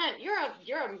there. Man,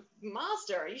 you're a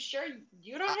monster. Are you sure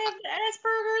you don't have the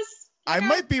Asperger's? You I got.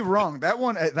 might be wrong. That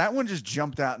one just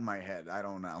jumped out in my head. I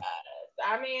don't know.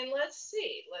 I mean, let's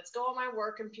see. Let's go on my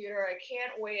work computer. I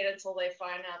can't wait until they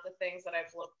find out the things that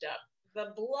I've looked up.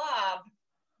 The Blob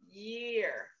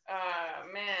year.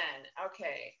 Man.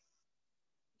 Okay.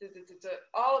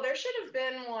 Oh, there should have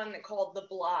been one called The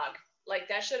Blog. Like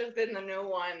that should have been the new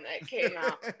one that came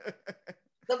out.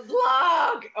 The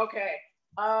Blog. Okay.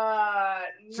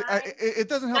 See, it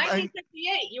doesn't help.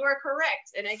 1958. You are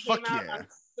correct, and it came Fuck out yeah. on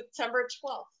September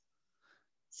 12th.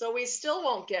 So we still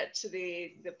won't get to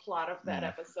the plot of that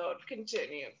episode.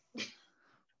 Continue.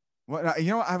 Well,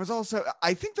 I was also.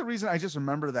 I think the reason I just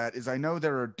remember that is I know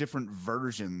there are different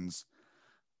versions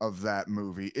of that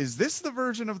movie. Is this the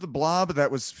version of the Blob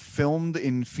that was filmed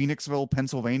in Phoenixville,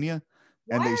 Pennsylvania?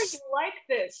 Why And are you like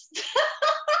this?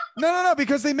 no,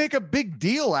 because they make a big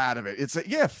deal out of it. It's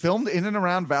filmed in and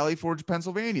around Valley Forge,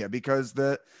 Pennsylvania, because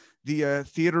the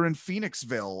theater in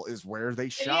Phoenixville is where they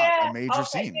shot a major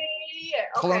scene. Yeah.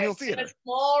 Colonial Okay. Theater. In a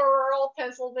small rural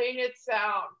Pennsylvania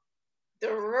town.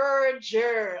 The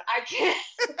Roger. I can't.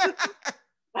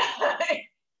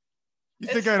 You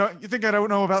think I don't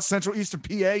know about Central Eastern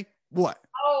PA? What?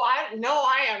 Oh,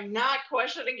 I am not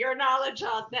questioning your knowledge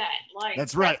on that. Like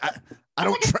that's right. I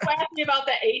don't ask me about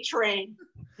the A train.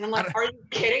 And I'm like, are you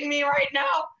kidding me right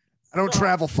now? I don't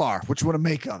travel far. What you want to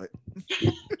make of it?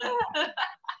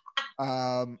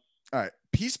 All right.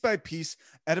 Piece by piece,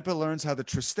 Oedipus learns how the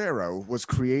Tristero was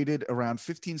created around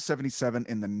 1577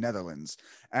 in the Netherlands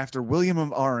after William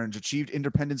of Orange achieved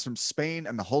independence from Spain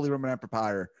and the Holy Roman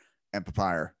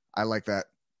Empire. I like that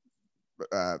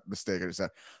mistake I just said,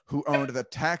 who owned the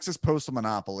Texas postal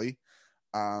monopoly,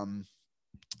 um,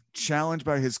 challenged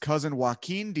by his cousin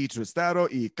Joaquin de Tristero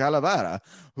y Calavera,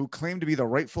 who claimed to be the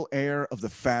rightful heir of the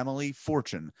family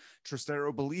fortune.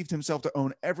 Tristero believed himself to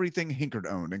own everything Hinkard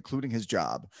owned, including his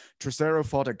job. Tristero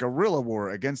fought a guerrilla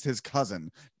war against his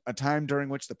cousin, a time during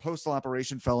which the postal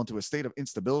operation fell into a state of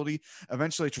instability.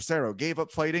 Eventually, Tristero gave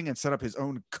up fighting and set up his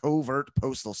own covert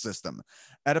postal system.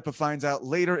 Oedipa finds out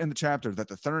later in the chapter that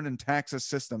the Thurn and Taxis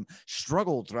system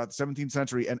struggled throughout the 17th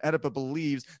century, and Oedipa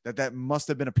believes that that must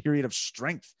have been a period of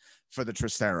strength for the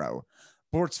Tristero.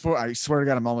 I swear to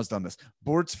God, I'm almost done this.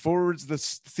 Bortz forwards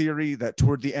this theory that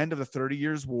toward the end of the 30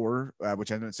 Years' War,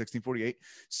 which ended in 1648,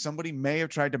 somebody may have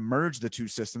tried to merge the two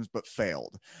systems but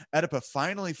failed. Oedipa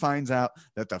finally finds out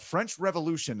that the French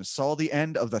Revolution saw the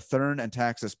end of the Thurn and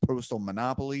Taxis postal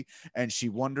monopoly, and she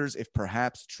wonders if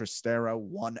perhaps Tristero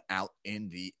won out in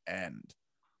the end.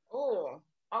 Oh,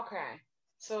 okay.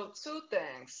 So two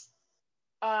things.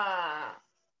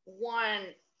 One,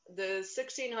 the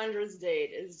 1600s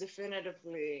date is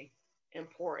definitively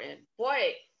important.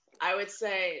 Boy, I would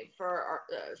say for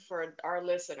our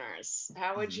listeners,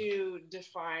 how would you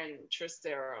define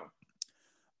Tristero?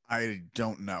 I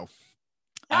don't know.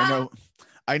 I Ah, know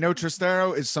I know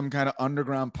Tristero is some kind of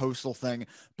underground postal thing,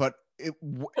 but because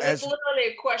it's as literally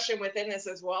a question within this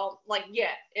as well. Like,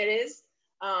 yeah, it is.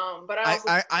 But I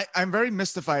also I'm very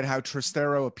mystified how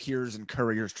Tristero appears in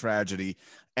Courier's Tragedy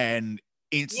and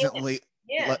yeah, instantly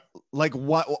yeah. like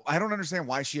what I don't understand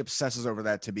why she obsesses over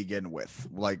that to begin with.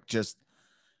 Like just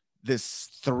this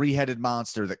three-headed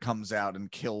monster that comes out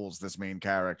and kills this main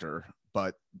character,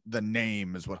 but the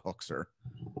name is what hooks her.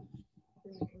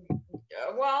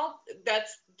 Well,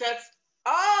 that's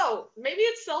oh, maybe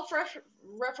it's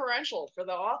self-referential for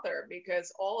the author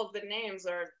because all of the names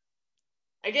are,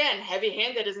 again,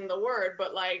 heavy-handed isn't the word,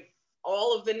 but like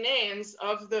all of the names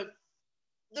of the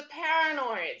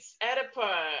paranoids,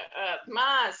 Oedipa,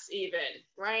 Mas, even,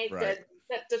 right? Right.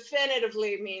 That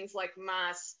definitively means like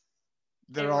Mas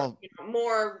They're in all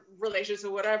more relations to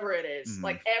whatever it is. mhm.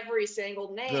 Like every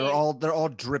single they're name. all they're all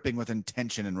dripping with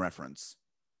intention and reference.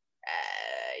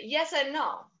 Yes and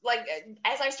no. Like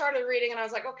as I started reading, and I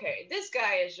was like, okay, this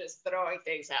guy is just throwing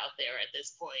things out there at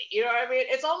this point. You know what I mean?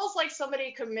 It's almost like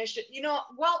somebody commissioned.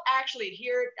 Well, actually,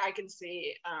 here I can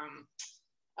see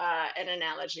an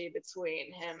analogy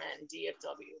between him and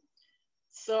DFW.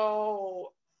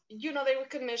 So they would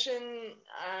commission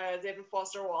David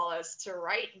Foster Wallace to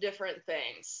write different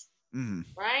things, Mm-hmm.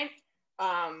 right?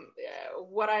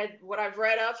 What I've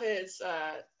read of is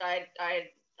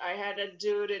I had a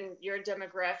dude in your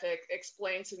demographic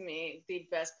explain to me the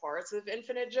best parts of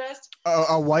Infinite Jest.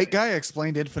 A white guy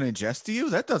explained Infinite Jest to you?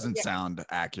 That doesn't Yeah. sound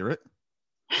accurate.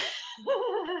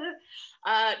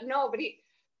 No, but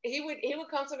he would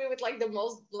come to me with like the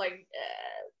most like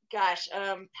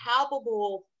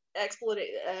palpable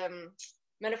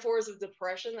metaphors of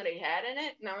depression that he had in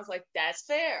it, and I was like, that's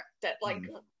fair. That like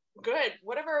good.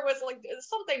 Whatever it was, like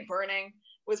something burning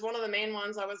was one of the main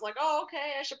ones. I was like, oh,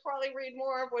 okay, I should probably read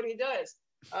more of what he does.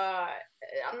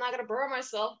 I'm not gonna burn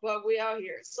myself, but we out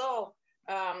here. So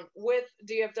with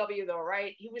DFW though,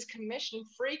 right? He was commissioned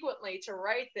frequently to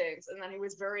write things, and then he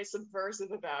was very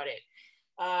subversive about it.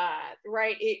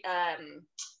 Right?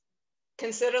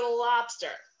 Consider the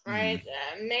Lobster, right?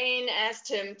 Maine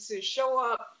asked him to show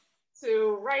up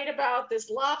to write about this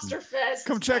lobster fest.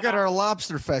 Come check out our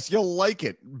lobster fest. You'll like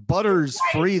it. Butter's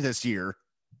free this year.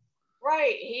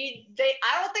 Right.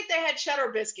 I don't think they had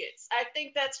cheddar biscuits. I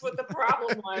think that's what the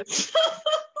problem was.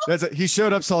 That's it. He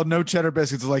showed up, saw no cheddar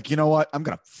biscuits. Like, you know what? I'm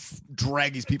gonna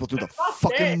drag these people through the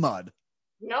fucking mud.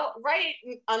 No, right?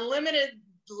 Unlimited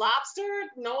lobster,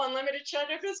 no unlimited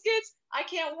cheddar biscuits. I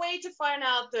can't wait to find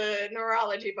out the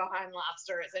neurology behind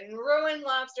lobsters and ruin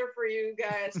lobster for you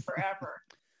guys forever.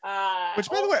 Which,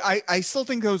 by the way, I still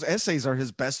think those essays are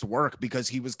his best work because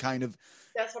he was kind of.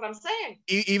 That's what I'm saying.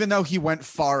 Even though he went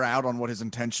far out on what his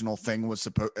original thing was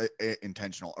supposed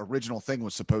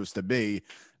to be,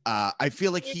 I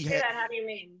feel like he had. How do you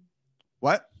mean?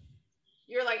 What?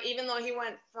 You're like, even though he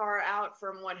went far out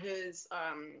from what his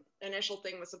initial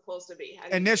thing was supposed to be.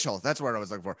 That's what I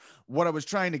was looking for. What I was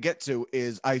trying to get to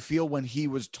is I feel when he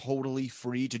was totally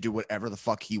free to do whatever the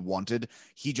fuck he wanted,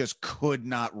 he just could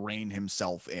not rein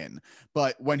himself in.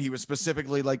 But when he was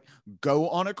specifically like, go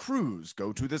on a cruise,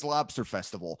 go to this lobster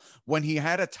festival, when he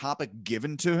had a topic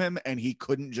given to him and he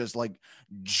couldn't just like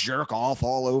jerk off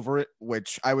all over it,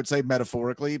 which I would say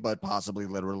metaphorically, but possibly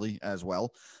literally as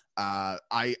well.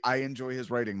 I enjoy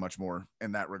his writing much more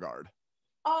in that regard.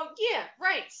 Oh yeah,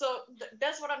 right. So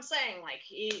that's what I'm saying. Like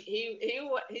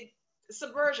he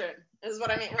subversion is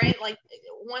what I mean, right? Like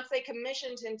once they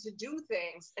commissioned him to do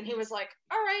things, and he was like,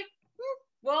 "All right,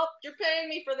 well, you're paying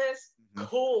me for this, Mhm.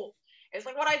 cool." It's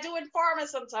like what I do in pharma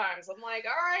sometimes. I'm like,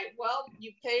 "All right, well,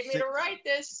 you paid me See, to write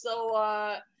this,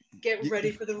 so get y-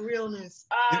 ready for the realness."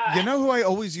 you know who I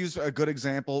always use a good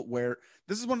example where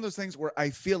this is one of those things where I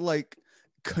feel like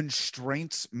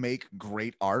constraints make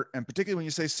great art, and particularly when you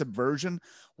say subversion,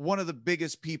 one of the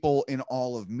biggest people in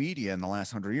all of media in the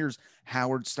last 100 years,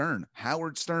 Howard Stern.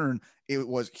 Howard Stern, it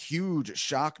was huge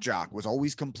shock jock, was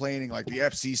always complaining like the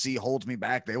FCC holds me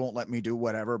back, they won't let me do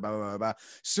whatever, blah blah blah, blah.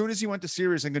 Soon as he went to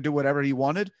Sirius and could do whatever he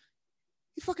wanted,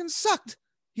 he fucking sucked.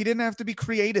 He didn't have to be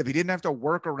creative, he didn't have to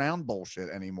work around bullshit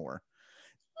anymore.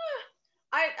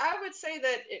 I would say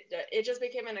that it just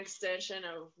became an extension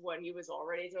of what he was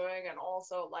already doing, and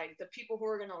also like the people who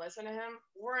were going to listen to him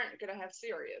weren't going to have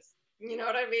serious. You know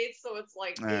what I mean? So it's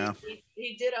like Yeah.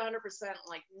 he did 100%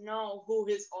 like know who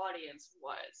his audience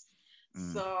was.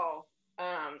 Mm. So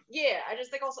yeah, I just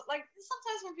think also like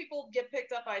sometimes when people get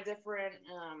picked up by different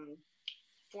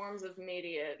forms of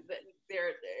media, that there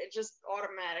it just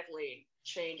automatically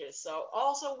changes. So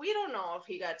also we don't know if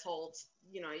he got told,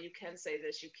 you can say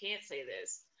this, you can't say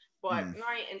this. But Mm.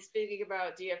 right, and speaking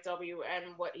about DFW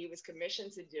and what he was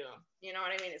commissioned to do, you know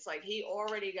what I mean? It's like he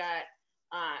already got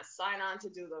sign on to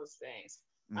do those things.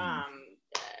 Mm. Um,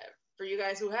 for you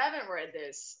guys who haven't read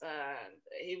this,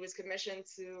 he was commissioned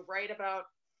to write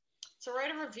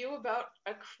a review about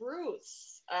a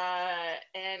cruise,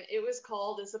 and it was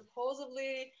called a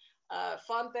supposedly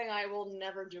fun thing I will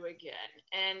never do again.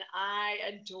 And I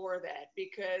adore that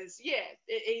because, yeah,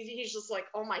 he's just like,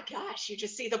 oh my gosh, you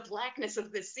just see the blackness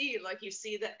of the sea, like you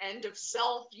see the end of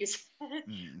self,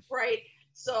 Mm. right?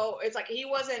 So it's like he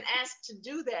wasn't asked to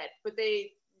do that, but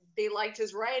they liked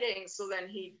his writing, so then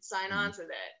he'd sign on Mm. to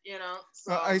that, you know.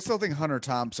 I So still think Hunter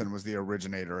Thompson was the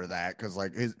originator of that because,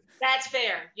 like, his that's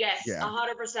fair. Yes, yeah,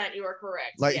 100%. You are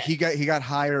correct. like Yes. he got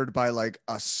hired by like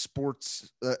a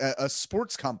sports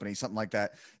company, something like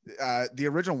that. The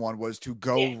original one was Yeah.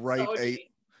 Soji.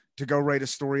 to go write a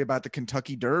story about the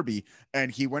Kentucky Derby,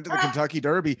 and he went to the Kentucky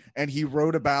Derby and he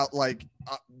wrote about like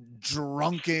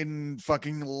drunken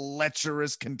fucking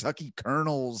lecherous Kentucky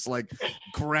colonels like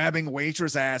grabbing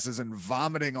waitress asses and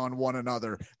vomiting on one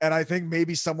another. And I think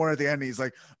maybe somewhere at the end he's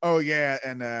like, oh yeah,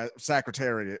 and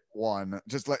Secretariat won,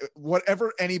 just like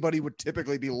whatever anybody would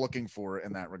typically be looking for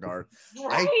in that regard. i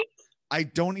Right? I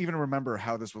don't even remember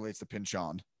how this relates to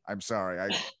Pinchon. I'm sorry, I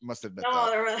must admit No,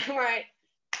 that. they're right.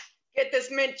 Get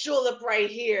this mint julep right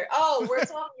here. Oh, we're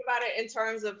talking about it in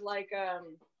terms of like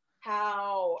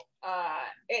how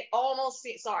it almost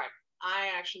seems. Sorry,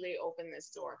 I actually opened this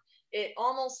door. It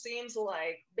almost seems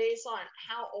like, based on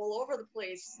how all over the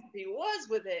place he was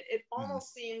with it, it Mm.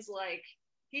 almost seems like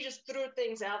he just threw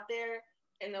things out there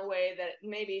in a way that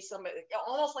maybe somebody,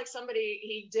 almost like somebody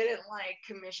he didn't like,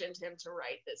 commissioned him to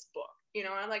write this book. And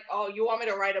I'm like, oh, you want me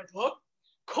to write a book?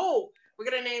 Cool. We're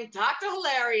gonna name Dr.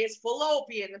 Hilarious,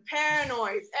 Fallopian, the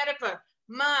Paranoids, Oedipa,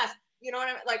 Moss. You know what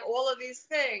I mean? Like all of these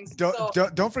things. So,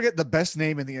 Don't forget the best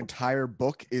name in the entire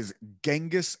book is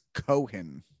Genghis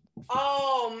Cohen.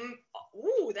 oh,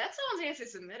 ooh, that sounds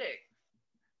anti-Semitic.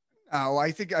 Oh,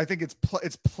 I think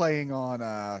it's playing on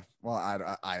well,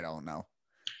 I don't know.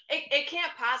 It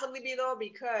can't possibly be though,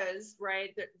 because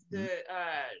right, the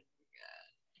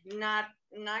Mhm.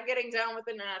 not getting down with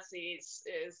the Nazis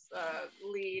is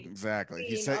lead Exactly.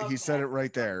 He theme said of he said that. it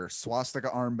right there. Swastika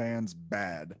armbands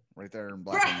bad, right there in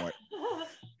black and Right. white.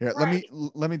 Here, Right.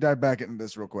 let me dive back into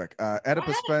this real quick. Go Oedipus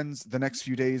ahead. spends the next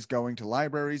few days going to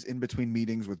libraries in between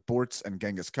meetings with Bortz and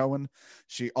Genghis Cohen.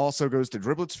 She also goes to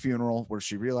Driblet's funeral, where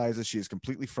she realizes she is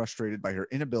completely frustrated by her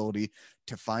inability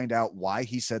to find out why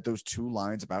he said those two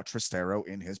lines about Trastero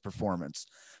in his performance.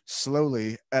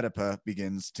 Slowly, Oedipa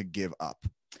begins to give up.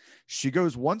 She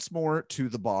goes once more to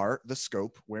the bar, the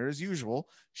Scope, where, as usual,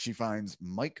 she finds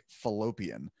Mike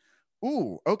Fallopian.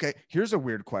 Ooh, okay. Here's a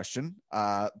weird question.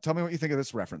 Tell me what you think of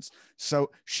this reference.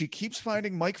 So she keeps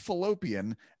finding Mike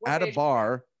Fallopian What at a page are we on?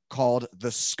 bar called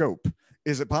the Scope.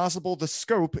 Is it possible the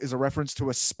Scope is a reference to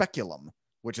a speculum,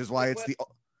 which is why What it's what the.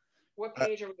 what Uh,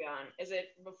 page are we on? Is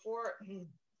it before?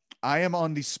 I am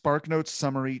on the SparkNotes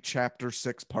summary, chapter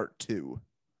 6, part 2.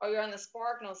 Oh, you're on the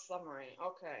Sparkle summary.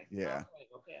 Okay. Yeah.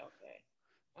 Okay.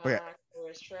 But yeah. It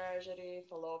was tragedy,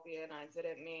 fallopian. I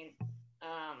didn't mean.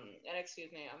 And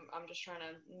excuse me, I'm just trying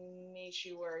to meet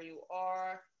you where you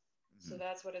are. So Mhm.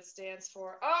 that's what it stands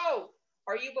for. Oh,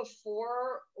 are you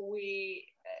before we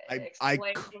I,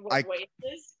 explain what I, waste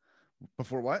is?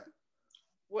 before what?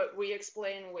 What we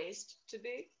explain waste to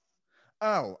be?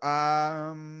 Oh,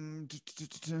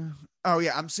 oh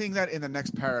yeah, I'm seeing that in the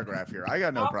next paragraph here. I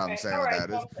got no problem Okay, saying all what right.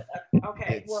 that is.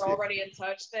 Okay, It's we're already in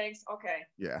touch. Thanks. Okay,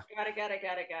 yeah. got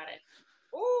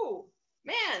it. Ooh,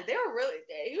 man, they were really.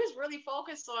 He was really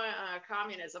focused on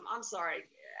communism. I'm sorry.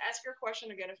 Ask your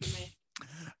question again if you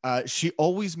may. She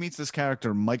always meets this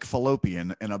character, Mike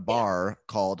Fallopian, in a Yeah. bar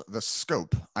called The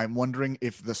Scope. I'm wondering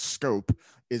if the scope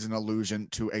is an allusion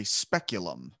to a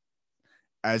speculum,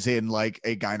 as in like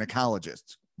a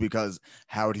gynecologist. Because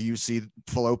how do you see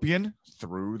fallopian?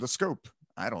 Through the scope.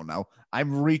 I don't know.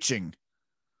 I'm reaching.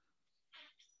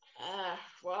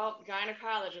 Well,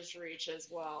 gynecologists reach as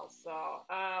well. So,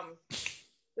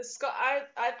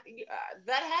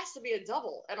 that has to be a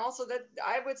double, and also that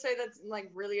I would say that's like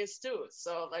really astute.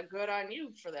 So, like, good on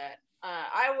you for that.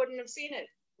 I wouldn't have seen it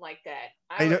like that.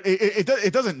 I would have.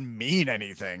 It doesn't mean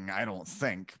anything, I don't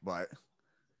think, but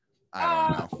I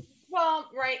don't Uh, know. well,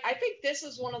 right. I think this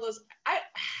is one of those.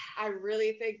 I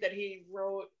really think that he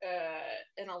wrote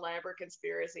an elaborate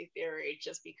conspiracy theory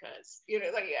just because,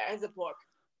 like, yeah, as a book.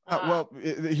 Uh, Well,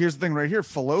 here's the thing right here.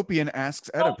 Fallopian asks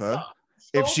Scope Oedipa though. if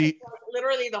Scope is she. like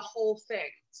literally the whole thing.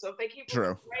 So if they keep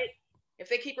True. right, if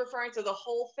they keep referring to the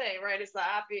whole thing, right, it's the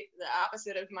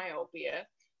opposite of myopia.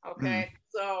 Mm. Okay,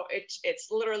 so it's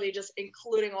literally just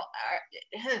including all.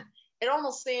 It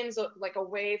almost seems like a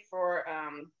way for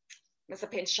Mr.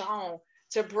 Pinchon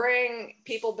to bring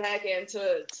people back in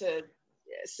to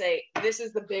say this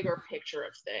is the bigger picture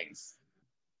of things,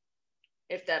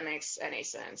 if that makes any I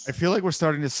sense. feel like we're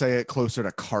starting to say it closer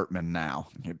to Cartman now.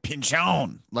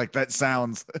 Pinchon. Like that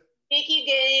sounds. Mickey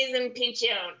Gaze and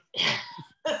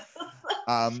Pinchon.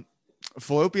 um,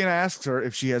 Fallopian asks her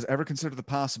if she has ever considered the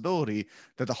possibility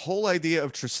that the whole idea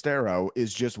of Tristero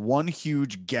is just one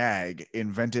huge gag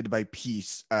invented by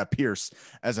Pierce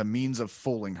as a means of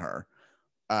fooling her.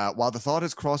 While the thought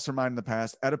has crossed her mind in the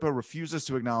past, Oedipa refuses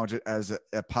to acknowledge it as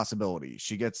a possibility.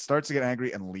 She starts to get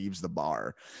angry and leaves the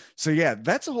bar. So yeah,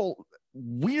 that's a whole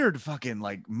weird fucking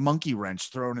like monkey wrench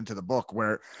thrown into the book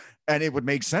where, and it would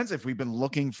make sense if we've been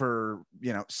looking for,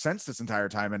 sense this entire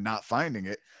time and not finding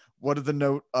it. What are the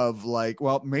note of like,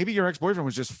 well, maybe your ex-boyfriend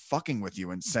was just fucking with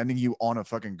you and sending you on a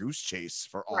fucking goose chase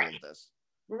for all Right. of this.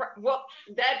 Well,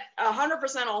 that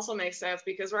 100% also makes sense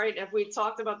because, right, if we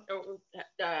talked about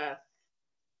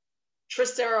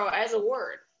Tristero as a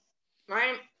word,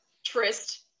 right?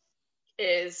 Trist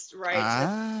is, right,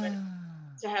 Ah,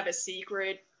 to have a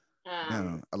secret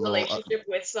yeah, a little relationship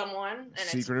with someone, and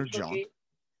it's secretive jaunt. usually,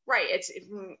 right,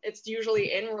 it's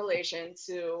usually in relation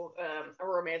to a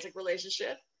romantic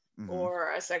relationship Mm-hmm.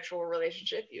 or a sexual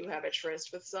relationship. You have a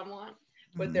tryst with someone,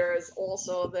 but Mm-hmm. there is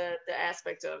also the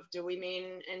aspect of, do we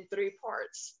mean in three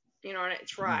parts? Mm-hmm.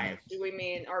 Tribe. Do we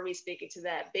mean, are we speaking to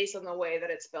that based on the way that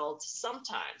it's spelled?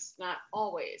 Sometimes, not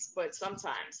always, but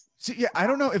sometimes. See, yeah, I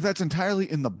don't know if that's entirely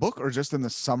in the book or just in the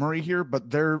summary here, but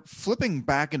they're flipping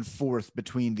back and forth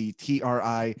between the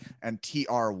TRI and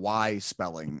TRY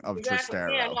spelling of Exactly.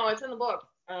 Yeah, Tristero. no, it's in the book.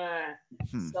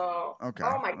 Hmm. So, Okay.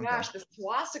 oh my Okay. gosh, the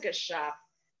swastika shop.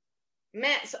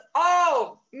 Man,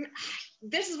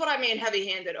 this is what I mean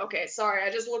heavy-handed. Okay, sorry, I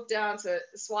just looked down to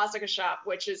swastika shop,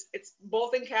 which is, it's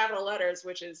both in capital letters,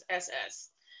 which is SS.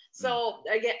 Hmm. So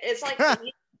again, it's like,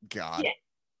 God. yeah,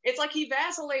 it's like he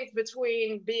vacillates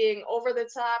between being over the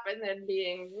top and then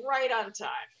being right on time.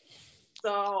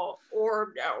 So,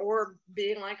 or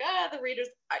being like, the readers.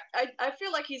 I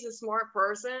feel like he's a smart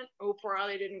person who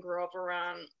probably didn't grow up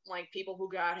around like people who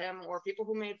got him or people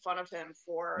who made fun of him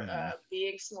for Mm-hmm.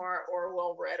 being smart or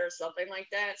well read or something like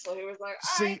that. So he was like,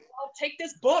 all right, See, I'll take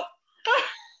this book.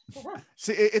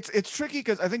 it's tricky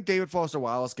because I think David Foster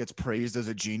Wallace gets praised as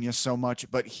a genius so much,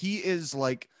 but he is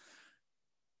like,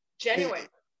 Genuine.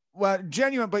 well,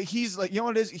 genuine, but he's like, you know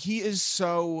what it is? He is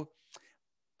so.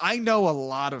 I know a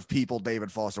lot of people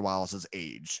David Foster Wallace's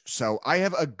age, so I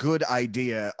have a good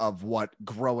idea of what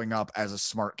growing up as a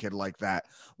smart kid like that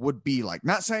would be like.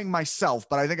 Not saying myself,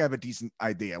 but I think I have a decent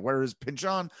idea. Whereas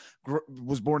Pinchon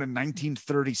was born in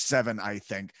 1937, I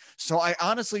think. So I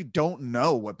honestly don't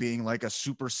know what being like a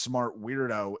super smart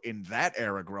weirdo in that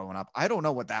era growing up. I don't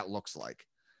know what that looks like.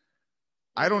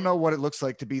 I don't Mm. know what it looks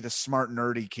like to be the smart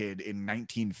nerdy kid in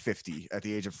 1950 at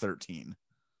the age of 13.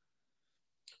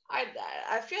 I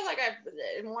I feel like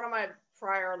I, in one of my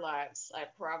prior lives, I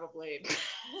probably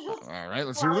All right,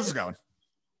 let's see where this is probably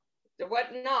going.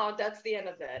 what? No, that's the end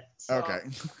of that. So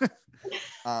Okay.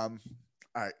 All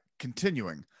right,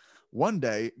 continuing. One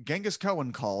day, Genghis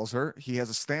Cohen calls her. He has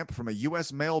a stamp from a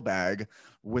U.S. mailbag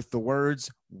with the words,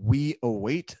 "We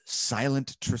await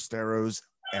silent Tristero's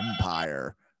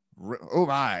empire." Oh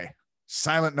my,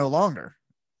 silent no longer.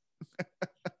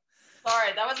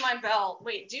 Sorry, that was my bell.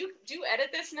 Wait, do you edit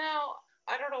this now?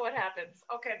 I don't know what happens.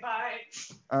 Okay, bye.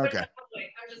 Wait, Okay, no, wait,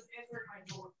 I just answered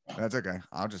my door. that's okay.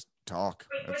 I'll just talk.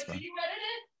 Wait, That's do fine. you edit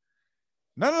it?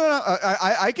 No.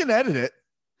 I can edit it.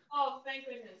 Oh, thank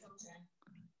goodness. Okay.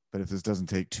 But if this doesn't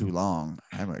take too long,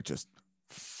 I might just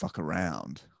fuck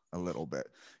around a little bit.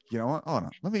 You know what? Hold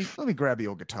on. Let me grab the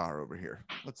old guitar over here.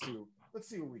 Let's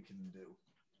see what we can do.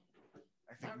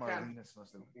 I think Okay. Marlenas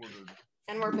must have ordered.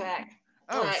 And we're back.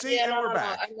 Oh, see, yeah, and no, we're no, no.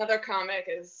 back. Another comic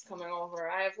is coming over.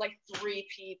 I have like 3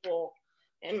 people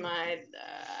in my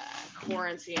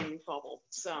quarantine bubble.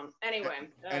 So anyway,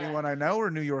 Anyone I know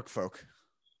or New York folk?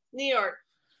 New York.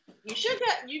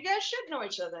 You guys should know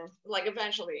each other. Like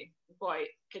eventually. Boy,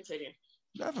 continue.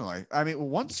 Definitely. I mean,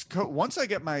 once I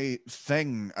get my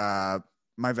thing,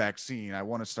 my vaccine, I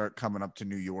want to start coming up to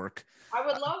New York. I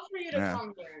would love for you to Yeah.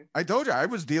 come here. I told you I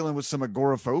was dealing with some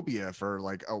agoraphobia for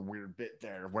like a weird bit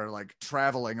there, where like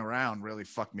traveling around really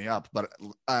fucked me up. But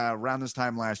around this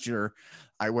time last year,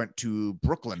 I went to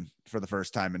Brooklyn for the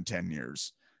first time in 10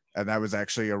 years, and that was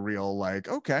actually a real like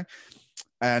okay.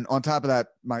 And on top of that,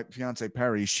 my fiance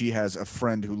Perry, she has a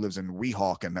friend who lives in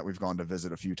Weehawken that we've gone to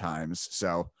visit a few times.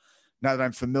 So now that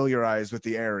I'm familiarized with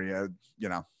the area, you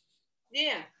know,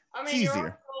 Yeah. I it's mean, you're always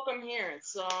easier. welcome here.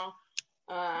 So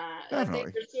I think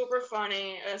Definitely. you're super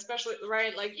funny, especially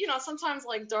right. Like sometimes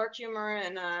like dark humor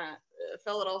and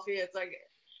Philadelphia, it's like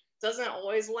doesn't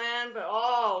always land, but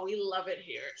oh, we love it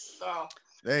here. So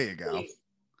There you go. please,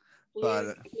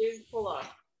 But please pull up.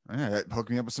 yeah, hook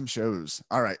me up with some shows.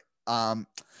 All right.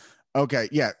 Okay,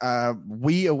 yeah.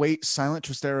 We await Silent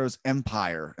Tristero's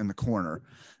Empire in the corner,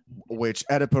 which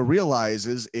Oedipa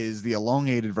realizes is the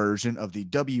elongated version of the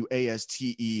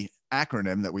WASTE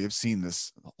acronym that we have seen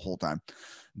this whole time.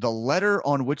 The letter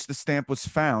on which the stamp was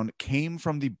found came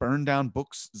from the burned down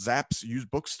books Zap's used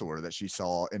bookstore that she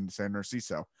saw in San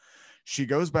Narciso. She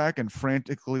goes back and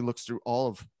frantically looks through all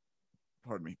of,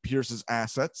 Pierce's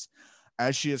assets,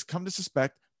 as she has come to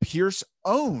suspect Pierce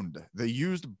owned the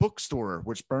used bookstore,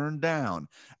 which burned down,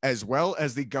 as well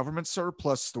as the government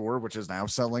surplus store, which is now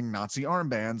selling Nazi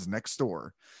armbands next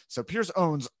door. So Pierce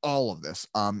owns all of this.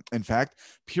 In fact,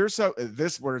 Pierce,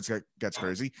 this where it gets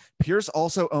crazy. Pierce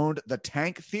also owned the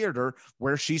Tank Theater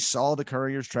where she saw the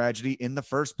Courier's tragedy in the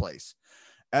first place.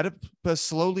 Oedipus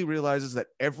slowly realizes that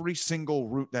every single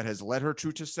route that has led her to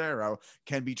Tessero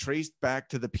can be traced back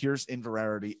to the Pierce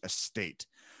Inverarity estate.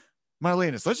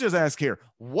 Marlenas, let's just ask here.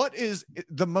 What is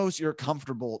the most you're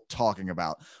comfortable talking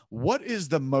about? What is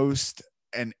the most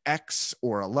an ex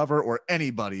or a lover or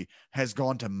anybody has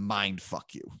gone to mind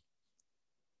fuck you?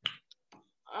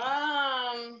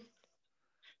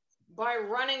 By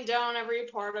running down every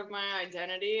part of my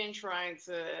identity and trying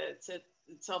to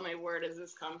tell me where does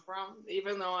this come from,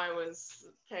 even though I was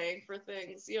paying for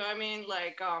things. You know what I mean?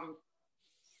 Like,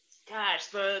 gosh,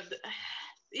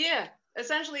 yeah,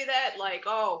 essentially that. Like,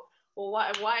 oh,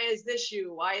 well, why is this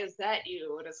you? Why is that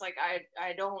you? And it's like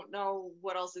I don't know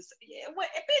what else is. Yeah,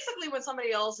 basically when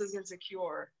somebody else is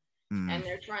insecure and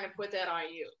they're trying to put that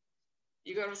on you.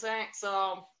 You get what I'm saying?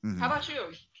 So, how about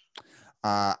you?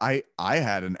 I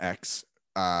had an ex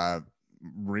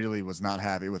really was not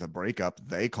happy with a breakup.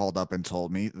 They called up and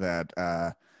told me that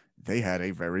they had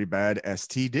a very bad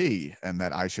STD and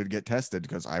that I should get tested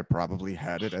because I probably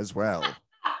had it as well.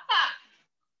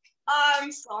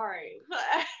 I'm sorry.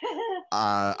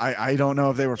 I don't know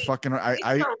if they were fucking. It's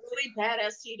a really bad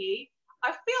STD. I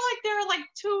feel like there are like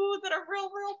 2 that are real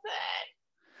bad.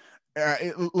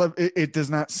 It does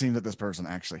not seem that this person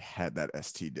actually had that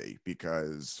STD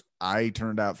because I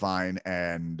turned out fine.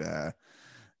 And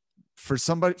for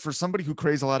somebody who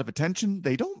craves a lot of attention,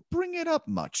 they don't bring it up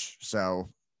much. So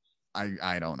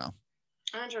I don't know.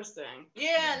 Interesting.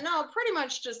 Yeah, no, pretty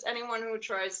much just anyone who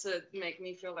tries to make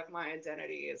me feel like my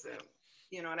identity isn't,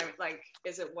 you know what I mean? Like,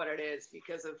 isn't what it is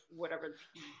because of whatever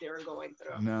they're going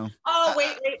through. No. Oh,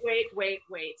 wait.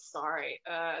 Sorry.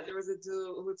 There was a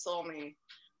dude who told me,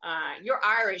 you're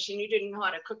Irish and you didn't know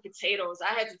how to cook potatoes. I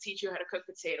had to teach you how to cook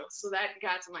potatoes. So that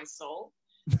got to my soul.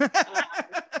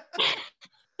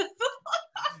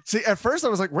 See, at first I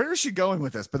was like, where is she going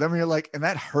with this? But then we were like, and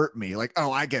that hurt me. Like,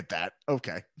 oh, I get that.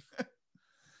 Okay.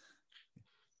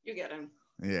 You get him.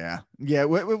 Yeah.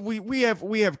 We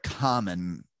have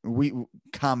common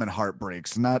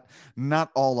heartbreaks. Not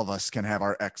all of us can have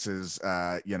our exes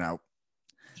try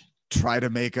to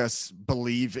make us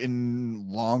believe in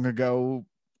long ago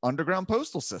underground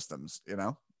postal systems,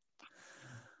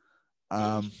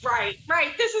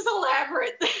 Right. This is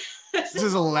elaborate. This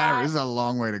is elaborate. This is a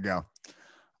long way to go.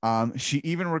 She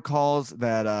even recalls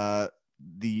that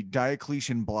the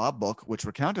Diocletian Blob book, which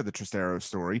recounted the Trastero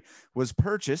story, was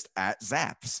purchased at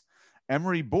Zap's.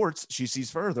 Emery Bortz, she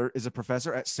sees further, is a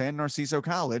professor at San Narciso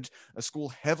College, a school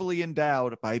heavily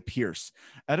endowed by Pierce.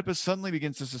 Oedipus suddenly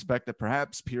begins to suspect that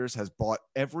perhaps Pierce has bought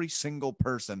every single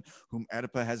person whom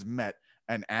Oedipus has met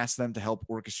and asked them to help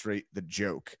orchestrate the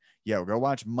joke. Yo, go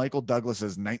watch Michael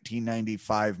Douglas's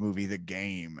 1995 movie, The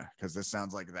Game, because this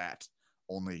sounds like that,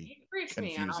 only He freaks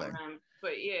me out, confusing. man.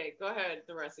 But yeah, go ahead,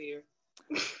 the rest of you.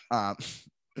 Um,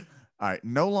 all right.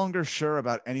 No longer sure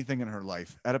about anything in her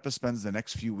life, Oedipus spends the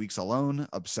next few weeks alone,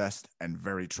 obsessed, and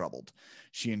very troubled.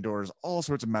 She endures all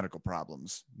sorts of medical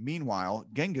problems. Meanwhile,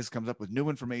 Genghis comes up with new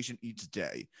information each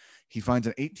day. He finds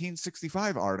an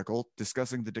 1865 article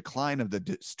discussing the decline of the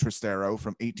Trastero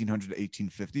from 1800 to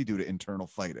 1850 due to internal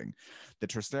fighting. The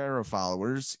Trastero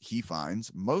followers, he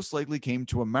finds, most likely came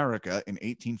to America in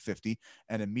 1850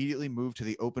 and immediately moved to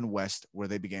the open West where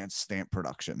they began stamp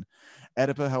production.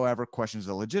 Oedipus, however, questions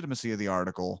the legitimacy of the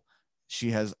article.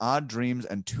 She has odd dreams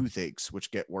and toothaches,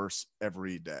 which get worse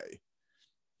every day.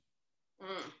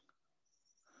 Mm.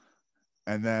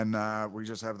 And then we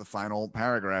just have the final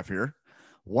paragraph here.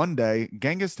 One day,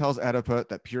 Genghis tells Oedipus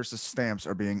that Pierce's stamps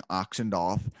are being auctioned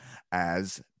off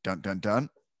as dun dun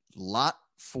dun lot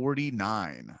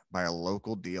 49 by a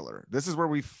local dealer. This is where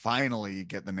we finally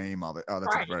get the name of it. Oh,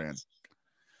 that's at the very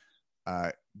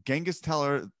end. Genghis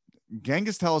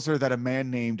tells her that a man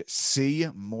named C.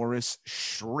 Morris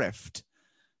Shrift.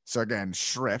 So again,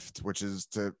 Shrift, which is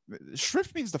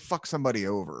Shrift means to fuck somebody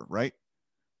over, right?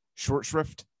 Short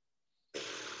shrift.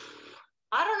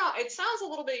 I don't know. It sounds a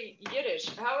little bit Yiddish.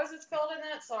 How is it spelled in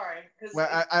that? Sorry, because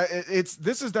Well,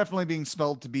 this is definitely being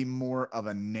spelled to be more of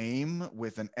a name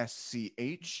with an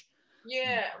SCH.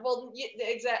 yeah. Well,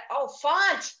 exact. Oh,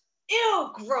 font.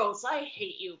 Ew, gross. I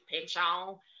hate you,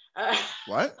 Pinchon.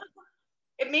 What?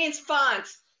 It means font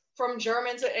from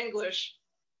German to English.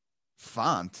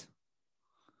 Font.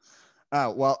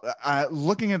 Oh well,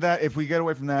 looking at that, if we get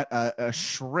away from that, a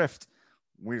shrift.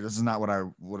 Weird. This is not what I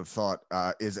would have thought.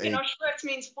 Is a shrift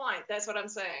means font. That's what I'm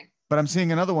saying. But I'm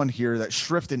seeing another one here that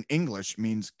shrift in English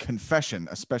means confession,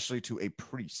 especially to a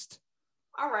priest.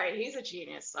 All right, he's a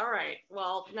genius. All right,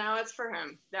 well now it's for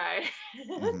him.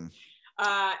 Mm-hmm.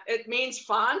 It means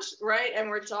font, right? And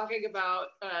we're talking about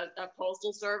a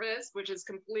postal service, which is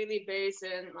completely based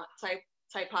in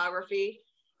typography.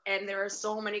 And there are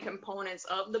so many components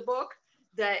of the book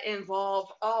that involve,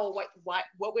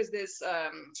 what was this,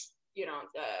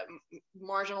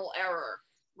 marginal error,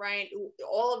 right?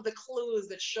 All of the clues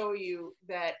that show you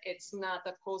that it's not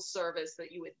the post service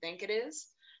that you would think it is.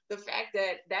 The fact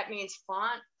that that means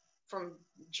font from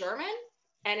German,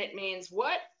 and it means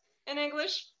what in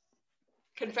English?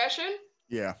 Confession?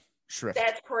 Yeah, shrift.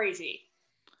 That's crazy.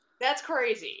 That's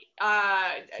crazy.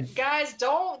 Guys,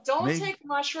 don't take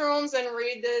mushrooms and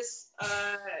read this,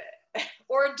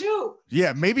 or do.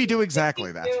 Yeah, maybe do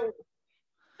exactly that.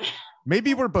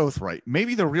 Maybe we're both right.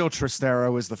 Maybe the real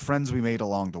Trastero is the friends we made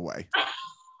along the way.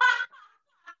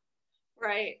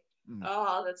 Right.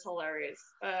 Oh, that's hilarious.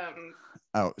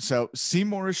 So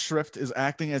Seymour Shrift is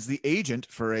acting as the agent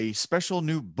for a special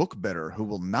new book bidder who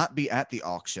will not be at the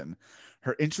auction.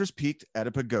 Her interest piqued,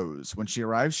 Oedipus goes. When she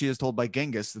arrives, she is told by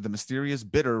Genghis that the mysterious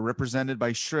bidder represented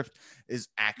by Shrift is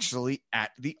actually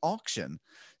at the auction.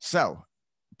 So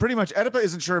pretty much Oedipus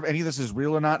isn't sure if any of this is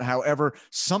real or not. However,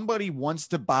 somebody wants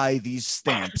to buy these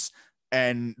stamps,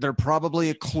 and they're probably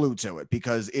a clue to it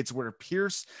because it's where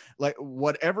Pierce, like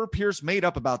whatever Pierce made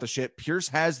up about the shit, Pierce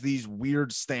has these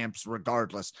weird stamps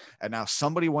regardless. And now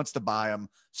somebody wants to buy them.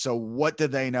 So what do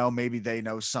they know? Maybe they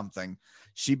know something.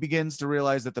 She begins to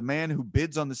realize that the man who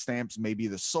bids on the stamps may be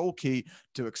the sole key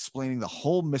to explaining the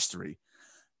whole mystery.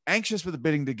 Anxious for the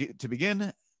bidding to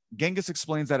begin, Genghis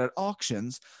explains that at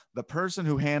auctions, the person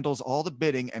who handles all the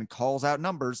bidding and calls out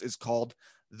numbers is called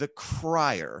the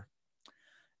crier.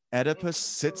 Oedipus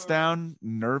sits down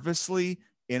nervously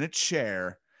in a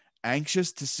chair,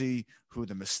 anxious to see who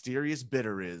the mysterious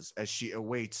bidder is as she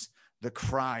awaits the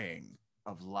crying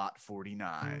of Lot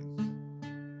 49.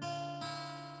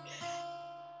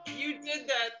 You did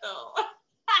that, though.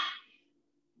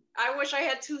 I wish I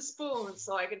had 2 spoons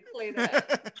so I could play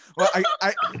that. Well,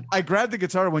 I grabbed the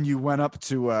guitar when you went up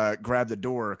to grab the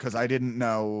door because I didn't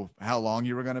know how long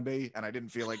you were going to be, and I didn't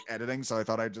feel like editing, so I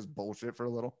thought I'd just bullshit for a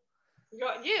little.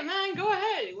 Yeah, man, go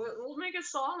ahead. We'll make a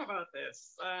song about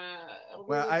this.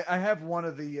 I have one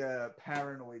of the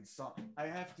Paranoid songs. I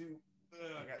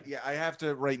have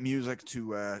to write music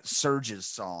to Surge's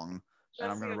song,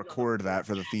 and I'm going to record that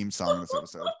for the theme song of this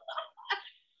episode.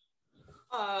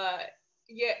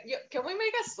 Yeah, can we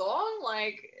make a song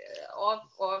like off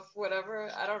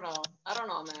whatever? I don't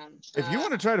know, man. If you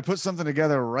want to try to put something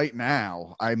together right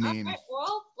now, I mean,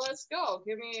 well, Let's go.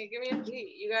 Give me a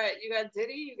beat. You got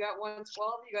Diddy. You got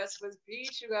 112. You got Swiss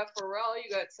Beats. You got Pharrell. You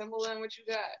got Timbaland. What you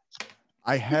got?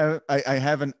 I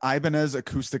have an Ibanez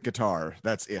acoustic guitar.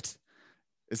 That's it.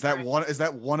 Is that one? Is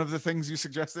that one of the things you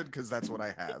suggested? Because that's what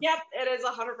I have. Yep, it is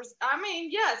 100%. I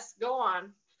mean, yes. Go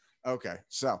on. Okay,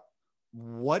 so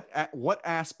what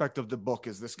aspect of the book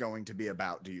is this going to be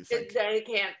about? Do you think it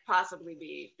can't possibly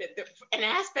be an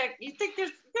aspect? You think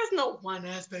there's no one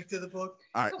aspect of the book?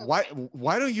 All right,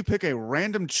 why don't you pick a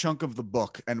random chunk of the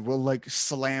book and we'll like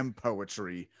slam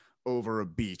poetry over a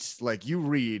beat, like you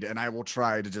read, and I will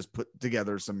try to just put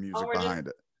together some music behind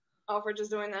it. Oh, if we're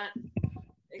just doing that?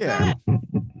 Yeah.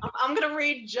 I'm gonna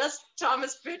read just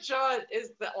Thomas Pynchon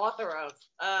is the author of.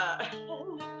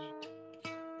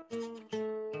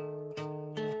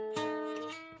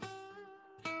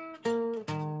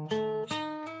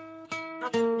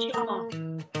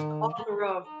 Author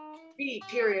of B.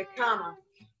 Comma.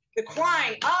 The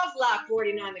crying of Lot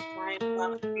 49. The crying of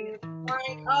Lot 49. The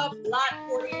crying of Lot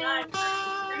 49.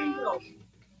 Rainbow.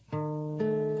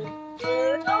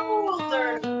 Those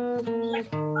are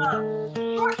like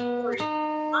short stories.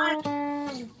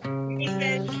 He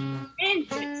said,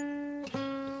 inches.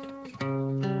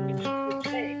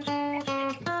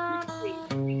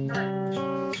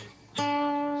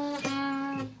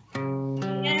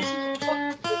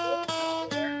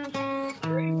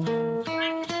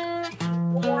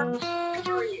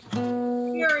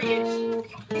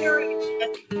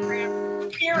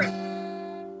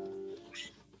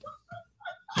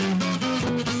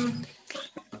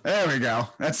 There we go.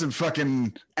 That's some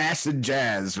fucking acid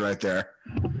jazz right there.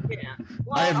 Yeah.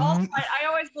 Well, I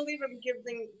always believe in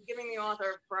giving the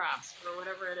author props for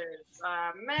whatever it is.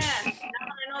 Man, now that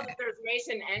I know that there's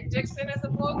Mason and Dixon as a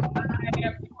book, I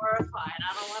am horrified.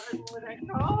 I don't want to let it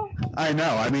go. I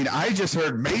know. I mean, I just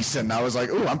heard Mason. I was like,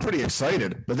 "Ooh, I'm pretty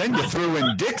excited." But then you threw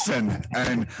in Dixon,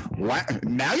 and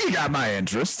now you got my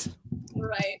interest.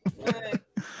 Right.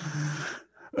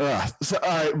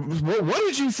 What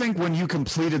did you think when you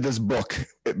completed this book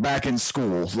back in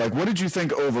school? Like, what did you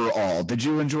think overall? Did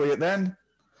you enjoy it then?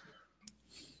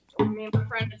 Me and my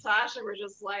friend Natasha were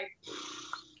just like,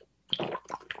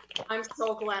 I'm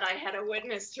so glad I had a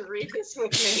witness to read this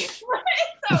with me.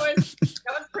 That was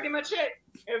pretty much it.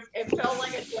 It felt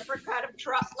like a different kind of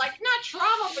trauma, like not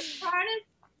trauma, but kind of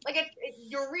like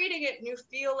you're reading it and you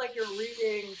feel like you're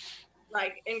reading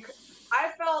like I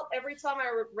felt every time I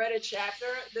read a chapter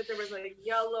that there was a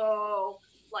yellow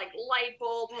like light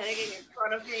bulb hanging in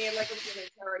front of me, like it was an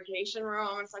interrogation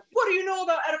room. It's like, what do you know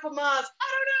about Oedipus? I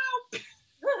don't know.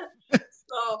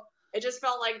 So it just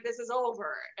felt like this is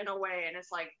over in a way, and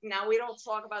it's like now we don't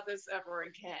talk about this ever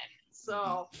again.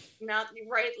 So now,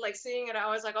 right, like seeing it, I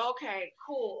was like, okay,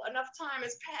 cool. Enough time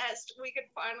has passed. We could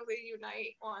finally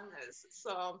unite on this.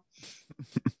 So,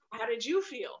 how did you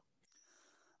feel?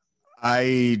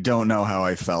 I don't know how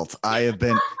I felt. I have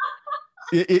been.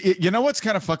 You know what's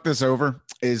kind of fucked this over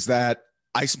is that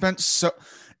I spent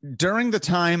during the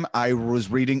time I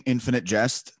was reading Infinite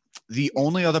Jest, the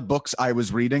only other books I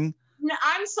was reading. No,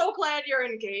 I'm so glad you're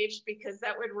engaged because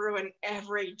that would ruin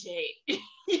every date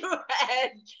you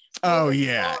had. Oh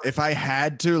yeah, if I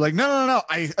had to, like, no,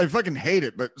 I fucking hate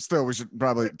it, but still, we should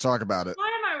probably talk about it.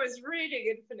 Time I was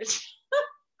reading Infinite.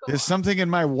 There's something in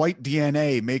my white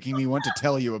DNA making me want to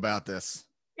tell you about this.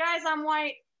 Guys, I'm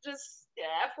white. Just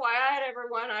FYI to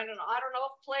everyone. I don't know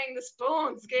if playing the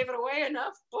spoons gave it away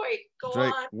enough. Boy, go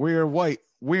on. We're white.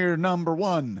 We're number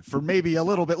one for maybe a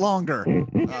little bit longer.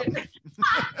 Continue.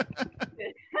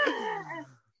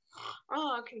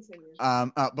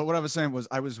 But what I was saying was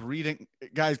I was reading,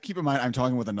 guys, keep in mind, I'm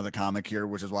talking with another comic here,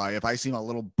 which is why if I seem a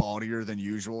little bawdier than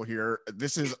usual here,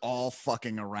 this is all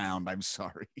fucking around. I'm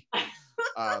sorry.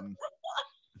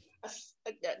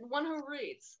 One who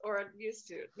reads or used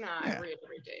to. I read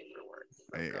every day for work.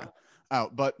 There you go.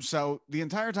 Oh, but so the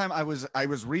entire time I was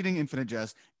reading Infinite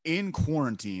Jest in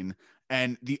quarantine,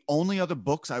 and the only other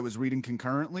books I was reading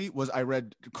concurrently was I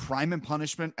read Crime and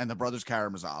Punishment and The Brothers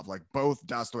Karamazov, like both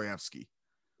Dostoevsky.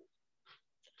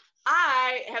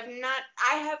 I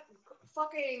have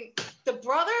fucking, the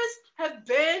brothers have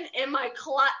been in my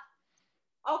class.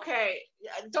 Okay,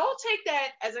 don't take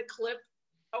that as a clip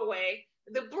away.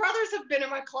 The brothers have been in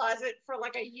my closet for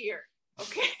like a year.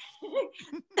 Okay.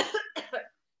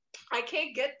 I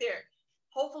can't get there.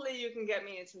 Hopefully you can get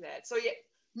me into that. So yeah,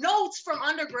 Notes from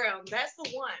Underground. That's the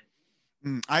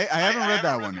one. I haven't read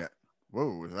that one yet.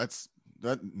 Whoa, that's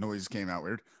that noise came out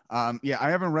weird. Yeah, I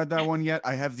haven't read that one yet.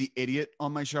 I have The Idiot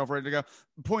on my shelf ready to go.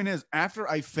 Point is, after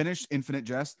I finished Infinite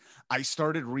Jest, I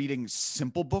started reading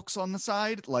simple books on the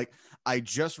side. Like I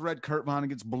just read Kurt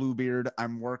Vonnegut's Bluebeard.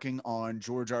 I'm working on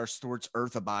George R. Stewart's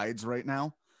Earth Abides right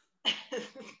now.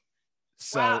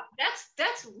 Wow, So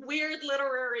that's weird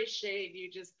literary shade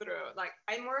you just threw. Like,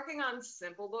 I'm working on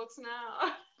simple books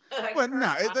now. well,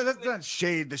 no, that's not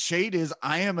shade. The shade is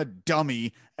I am a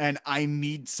dummy and I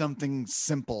need something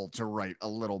simple to write a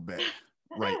little bit,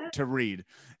 right? To read.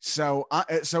 So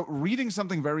reading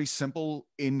something very simple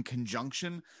in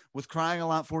conjunction with Crying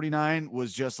Aloud 49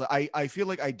 was just I feel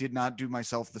like I did not do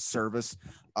myself the service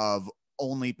of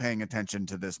only paying attention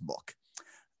to this book.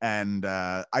 And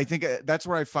I think that's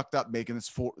where I fucked up making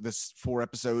this four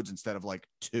episodes instead of like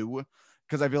two,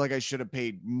 because I feel like I should have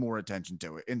paid more attention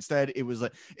to it. Instead, it was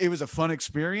a fun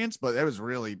experience, but it was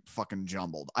really fucking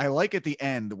jumbled. I like at the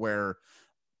end where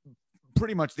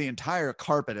pretty much the entire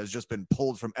carpet has just been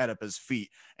pulled from Oedipa's feet,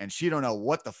 and she don't know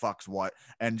what the fuck's what,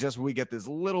 and just we get this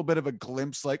little bit of a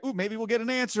glimpse, like, ooh, maybe we'll get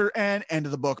an answer, and end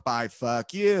of the book by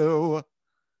fuck you.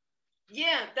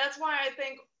 Yeah, that's why I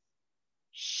think,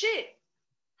 shit.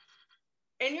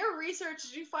 In your research,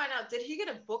 did you find out, did he get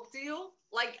a book deal?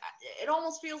 Like, it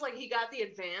almost feels like he got the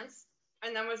advance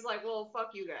and then was like, well, fuck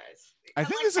you guys. I Because,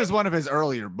 think like, this is one of his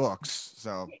earlier books,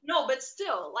 so. no, but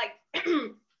still, like,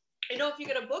 if you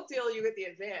get a book deal, you get the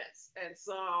advance. And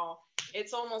so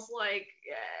it's almost like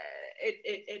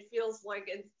it feels like,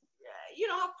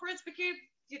 how Prince became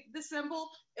the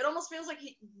symbol? It almost feels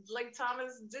like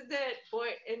Thomas did that,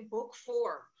 but in book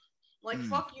form. Like,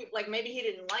 fuck you. Like, maybe he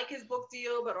didn't like his book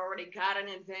deal, but already got an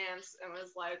advance and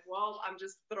was like, well, I'm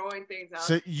just throwing things out.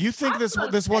 So you think this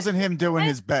wasn't him doing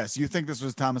his best? You think this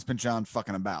was Thomas Pynchon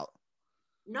fucking about?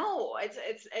 No,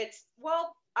 it's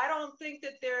well, I don't think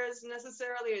that there's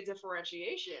necessarily a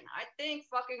differentiation. I think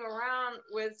fucking around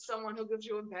with someone who gives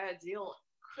you a bad deal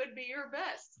could be your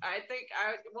best. I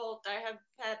have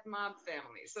had mob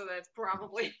family, so that's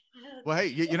probably. Well, hey,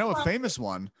 you know a famous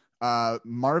one.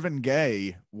 Marvin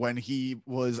Gaye, when he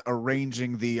was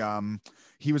arranging the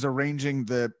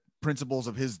principles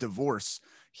of his divorce,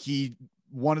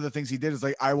 one of the things he did is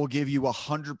like, I will give you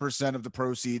 100% of the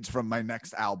proceeds from my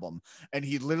next album. And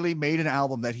he literally made an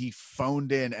album that he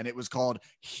phoned in, and it was called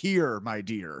Here, My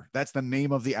Dear. That's the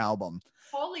name of the album.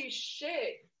 Holy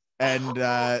shit. And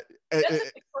that's an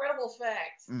incredible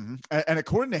fact. Mm-hmm. And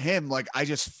according to him, like, I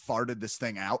just farted this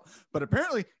thing out, but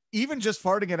apparently even just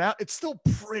farting it out, it's still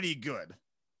pretty good.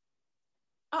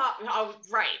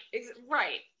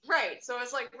 Right. So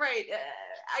it's like, right.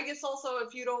 I guess also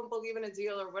if you don't believe in a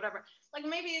deal or whatever, like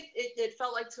maybe it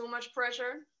felt like too much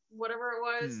pressure, whatever it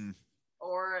was,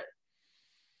 or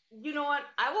you know what?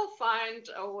 I will find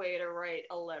a way to write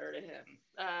a letter to him.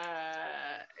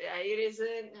 It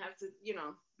doesn't have to,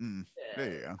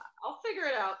 There you go. I'll figure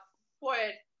it out.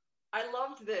 But I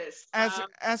loved this.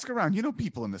 Ask around. You know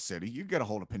people in the city. You get a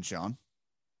hold of Pynchon.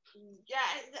 Yeah,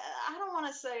 I don't want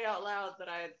to say out loud that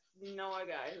I know a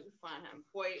guy who can find him.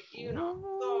 Boy,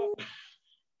 so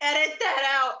edit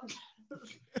that out.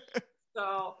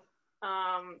 So,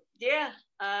 I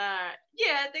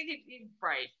think he's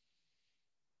right.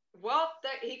 Well,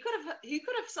 he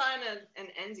could have signed an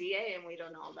NDA and we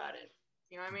don't know about it.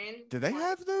 You know what I mean? Did they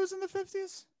have those in the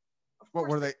 50s? What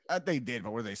were they? They did,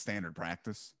 but were they standard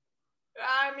practice?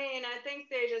 I mean, I think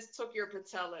they just took your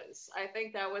patellas. I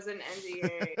think that was an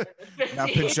NDA. Now,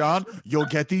 Pynchon, you'll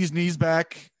get these knees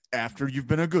back after you've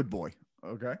been a good boy.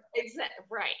 Okay.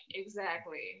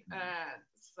 Exactly.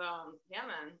 So yeah,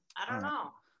 man. I don't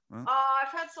know. Well,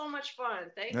 I've had so much fun.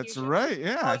 Thank you. That's right.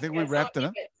 Yeah, I think we wrapped it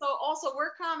up. So also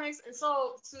we're comics, and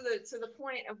so to the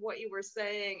point of what you were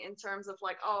saying in terms of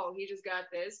like, oh, he just got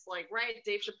this, like, right?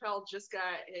 Dave Chappelle just got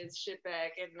his shit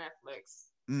back in Netflix.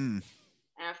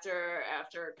 After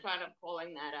kind of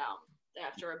pulling that out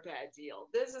after a bad deal.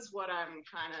 This is what I'm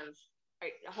kind of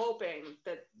hoping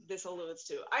that this alludes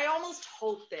to. I almost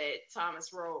hope that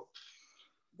Thomas wrote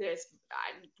this.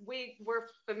 We're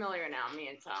familiar now, me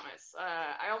and Thomas.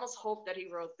 I almost hope that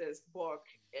he wrote this book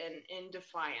in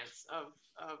defiance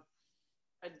of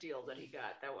a deal that he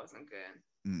got that wasn't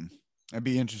good. That'd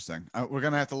be interesting. We're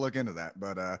gonna have to look into that,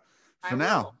 but for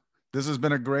now, this has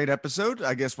been a great episode.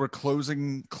 I guess we're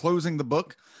closing the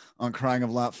book on Crying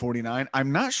of Lot 49.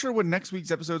 I'm not sure what next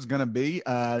week's episode is gonna be.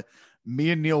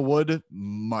 Me and Neil Wood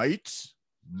might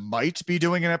be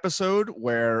doing an episode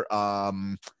where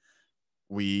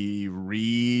we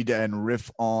read and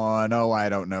riff on, I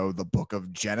don't know, the book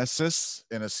of Genesis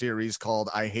in a series called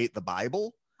I Hate the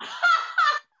Bible.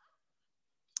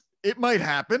 It might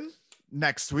happen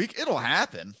next week. It'll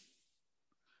happen.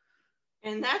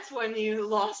 And that's when you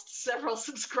lost several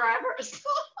subscribers.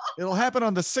 It'll happen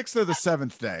on the 6th or the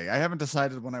 7th day. I haven't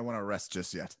decided when I want to rest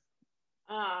just yet.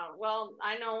 Well,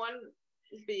 I know one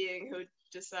being who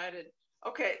decided.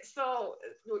 Okay, so,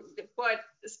 but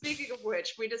speaking of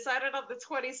which, we decided on the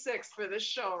 26th for this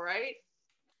show, right?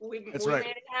 That's We right.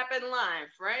 made it happen live,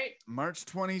 right? March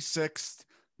 26th,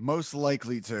 most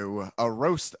likely to a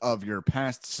roast of your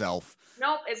past self.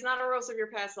 Nope, it's not a roast of your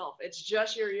past self. It's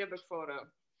just your yearbook photo.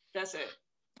 That's it.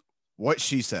 What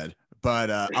she said. But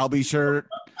I'll be sure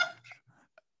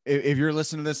if you're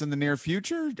listening to this in the near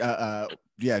future,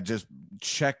 yeah, just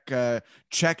check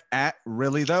at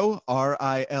really though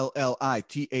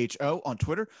RILLITHO on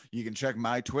Twitter. You can check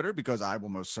my Twitter because I will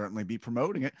most certainly be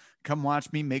promoting it. Come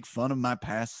watch me make fun of my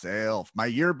past self, my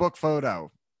yearbook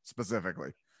photo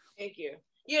specifically. Thank you.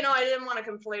 You know, I didn't want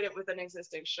to conflate it with an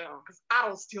existing show because I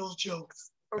don't steal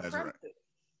jokes or That's premises.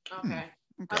 right. Okay. Okay.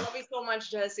 I love you so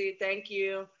much, Jesse. Thank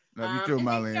you. Love you too, And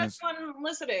thank you Marlenas. everyone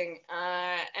listening,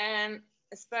 and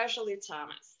especially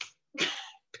Thomas.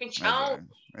 Pinch That's out. right.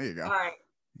 There you go. All right.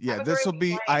 Yeah, Have a this great will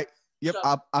be night. Yep,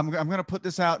 So, I'm gonna put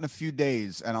this out in a few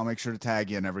days, and I'll make sure to tag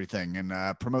you and everything, and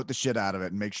promote the shit out of it,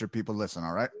 and make sure people listen.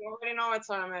 All right. you already know what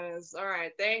time it is. All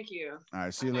right. Thank you. All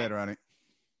right. See All you right. later, honey.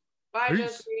 Bye, Peace.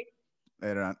 Jesse.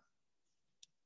 Later on.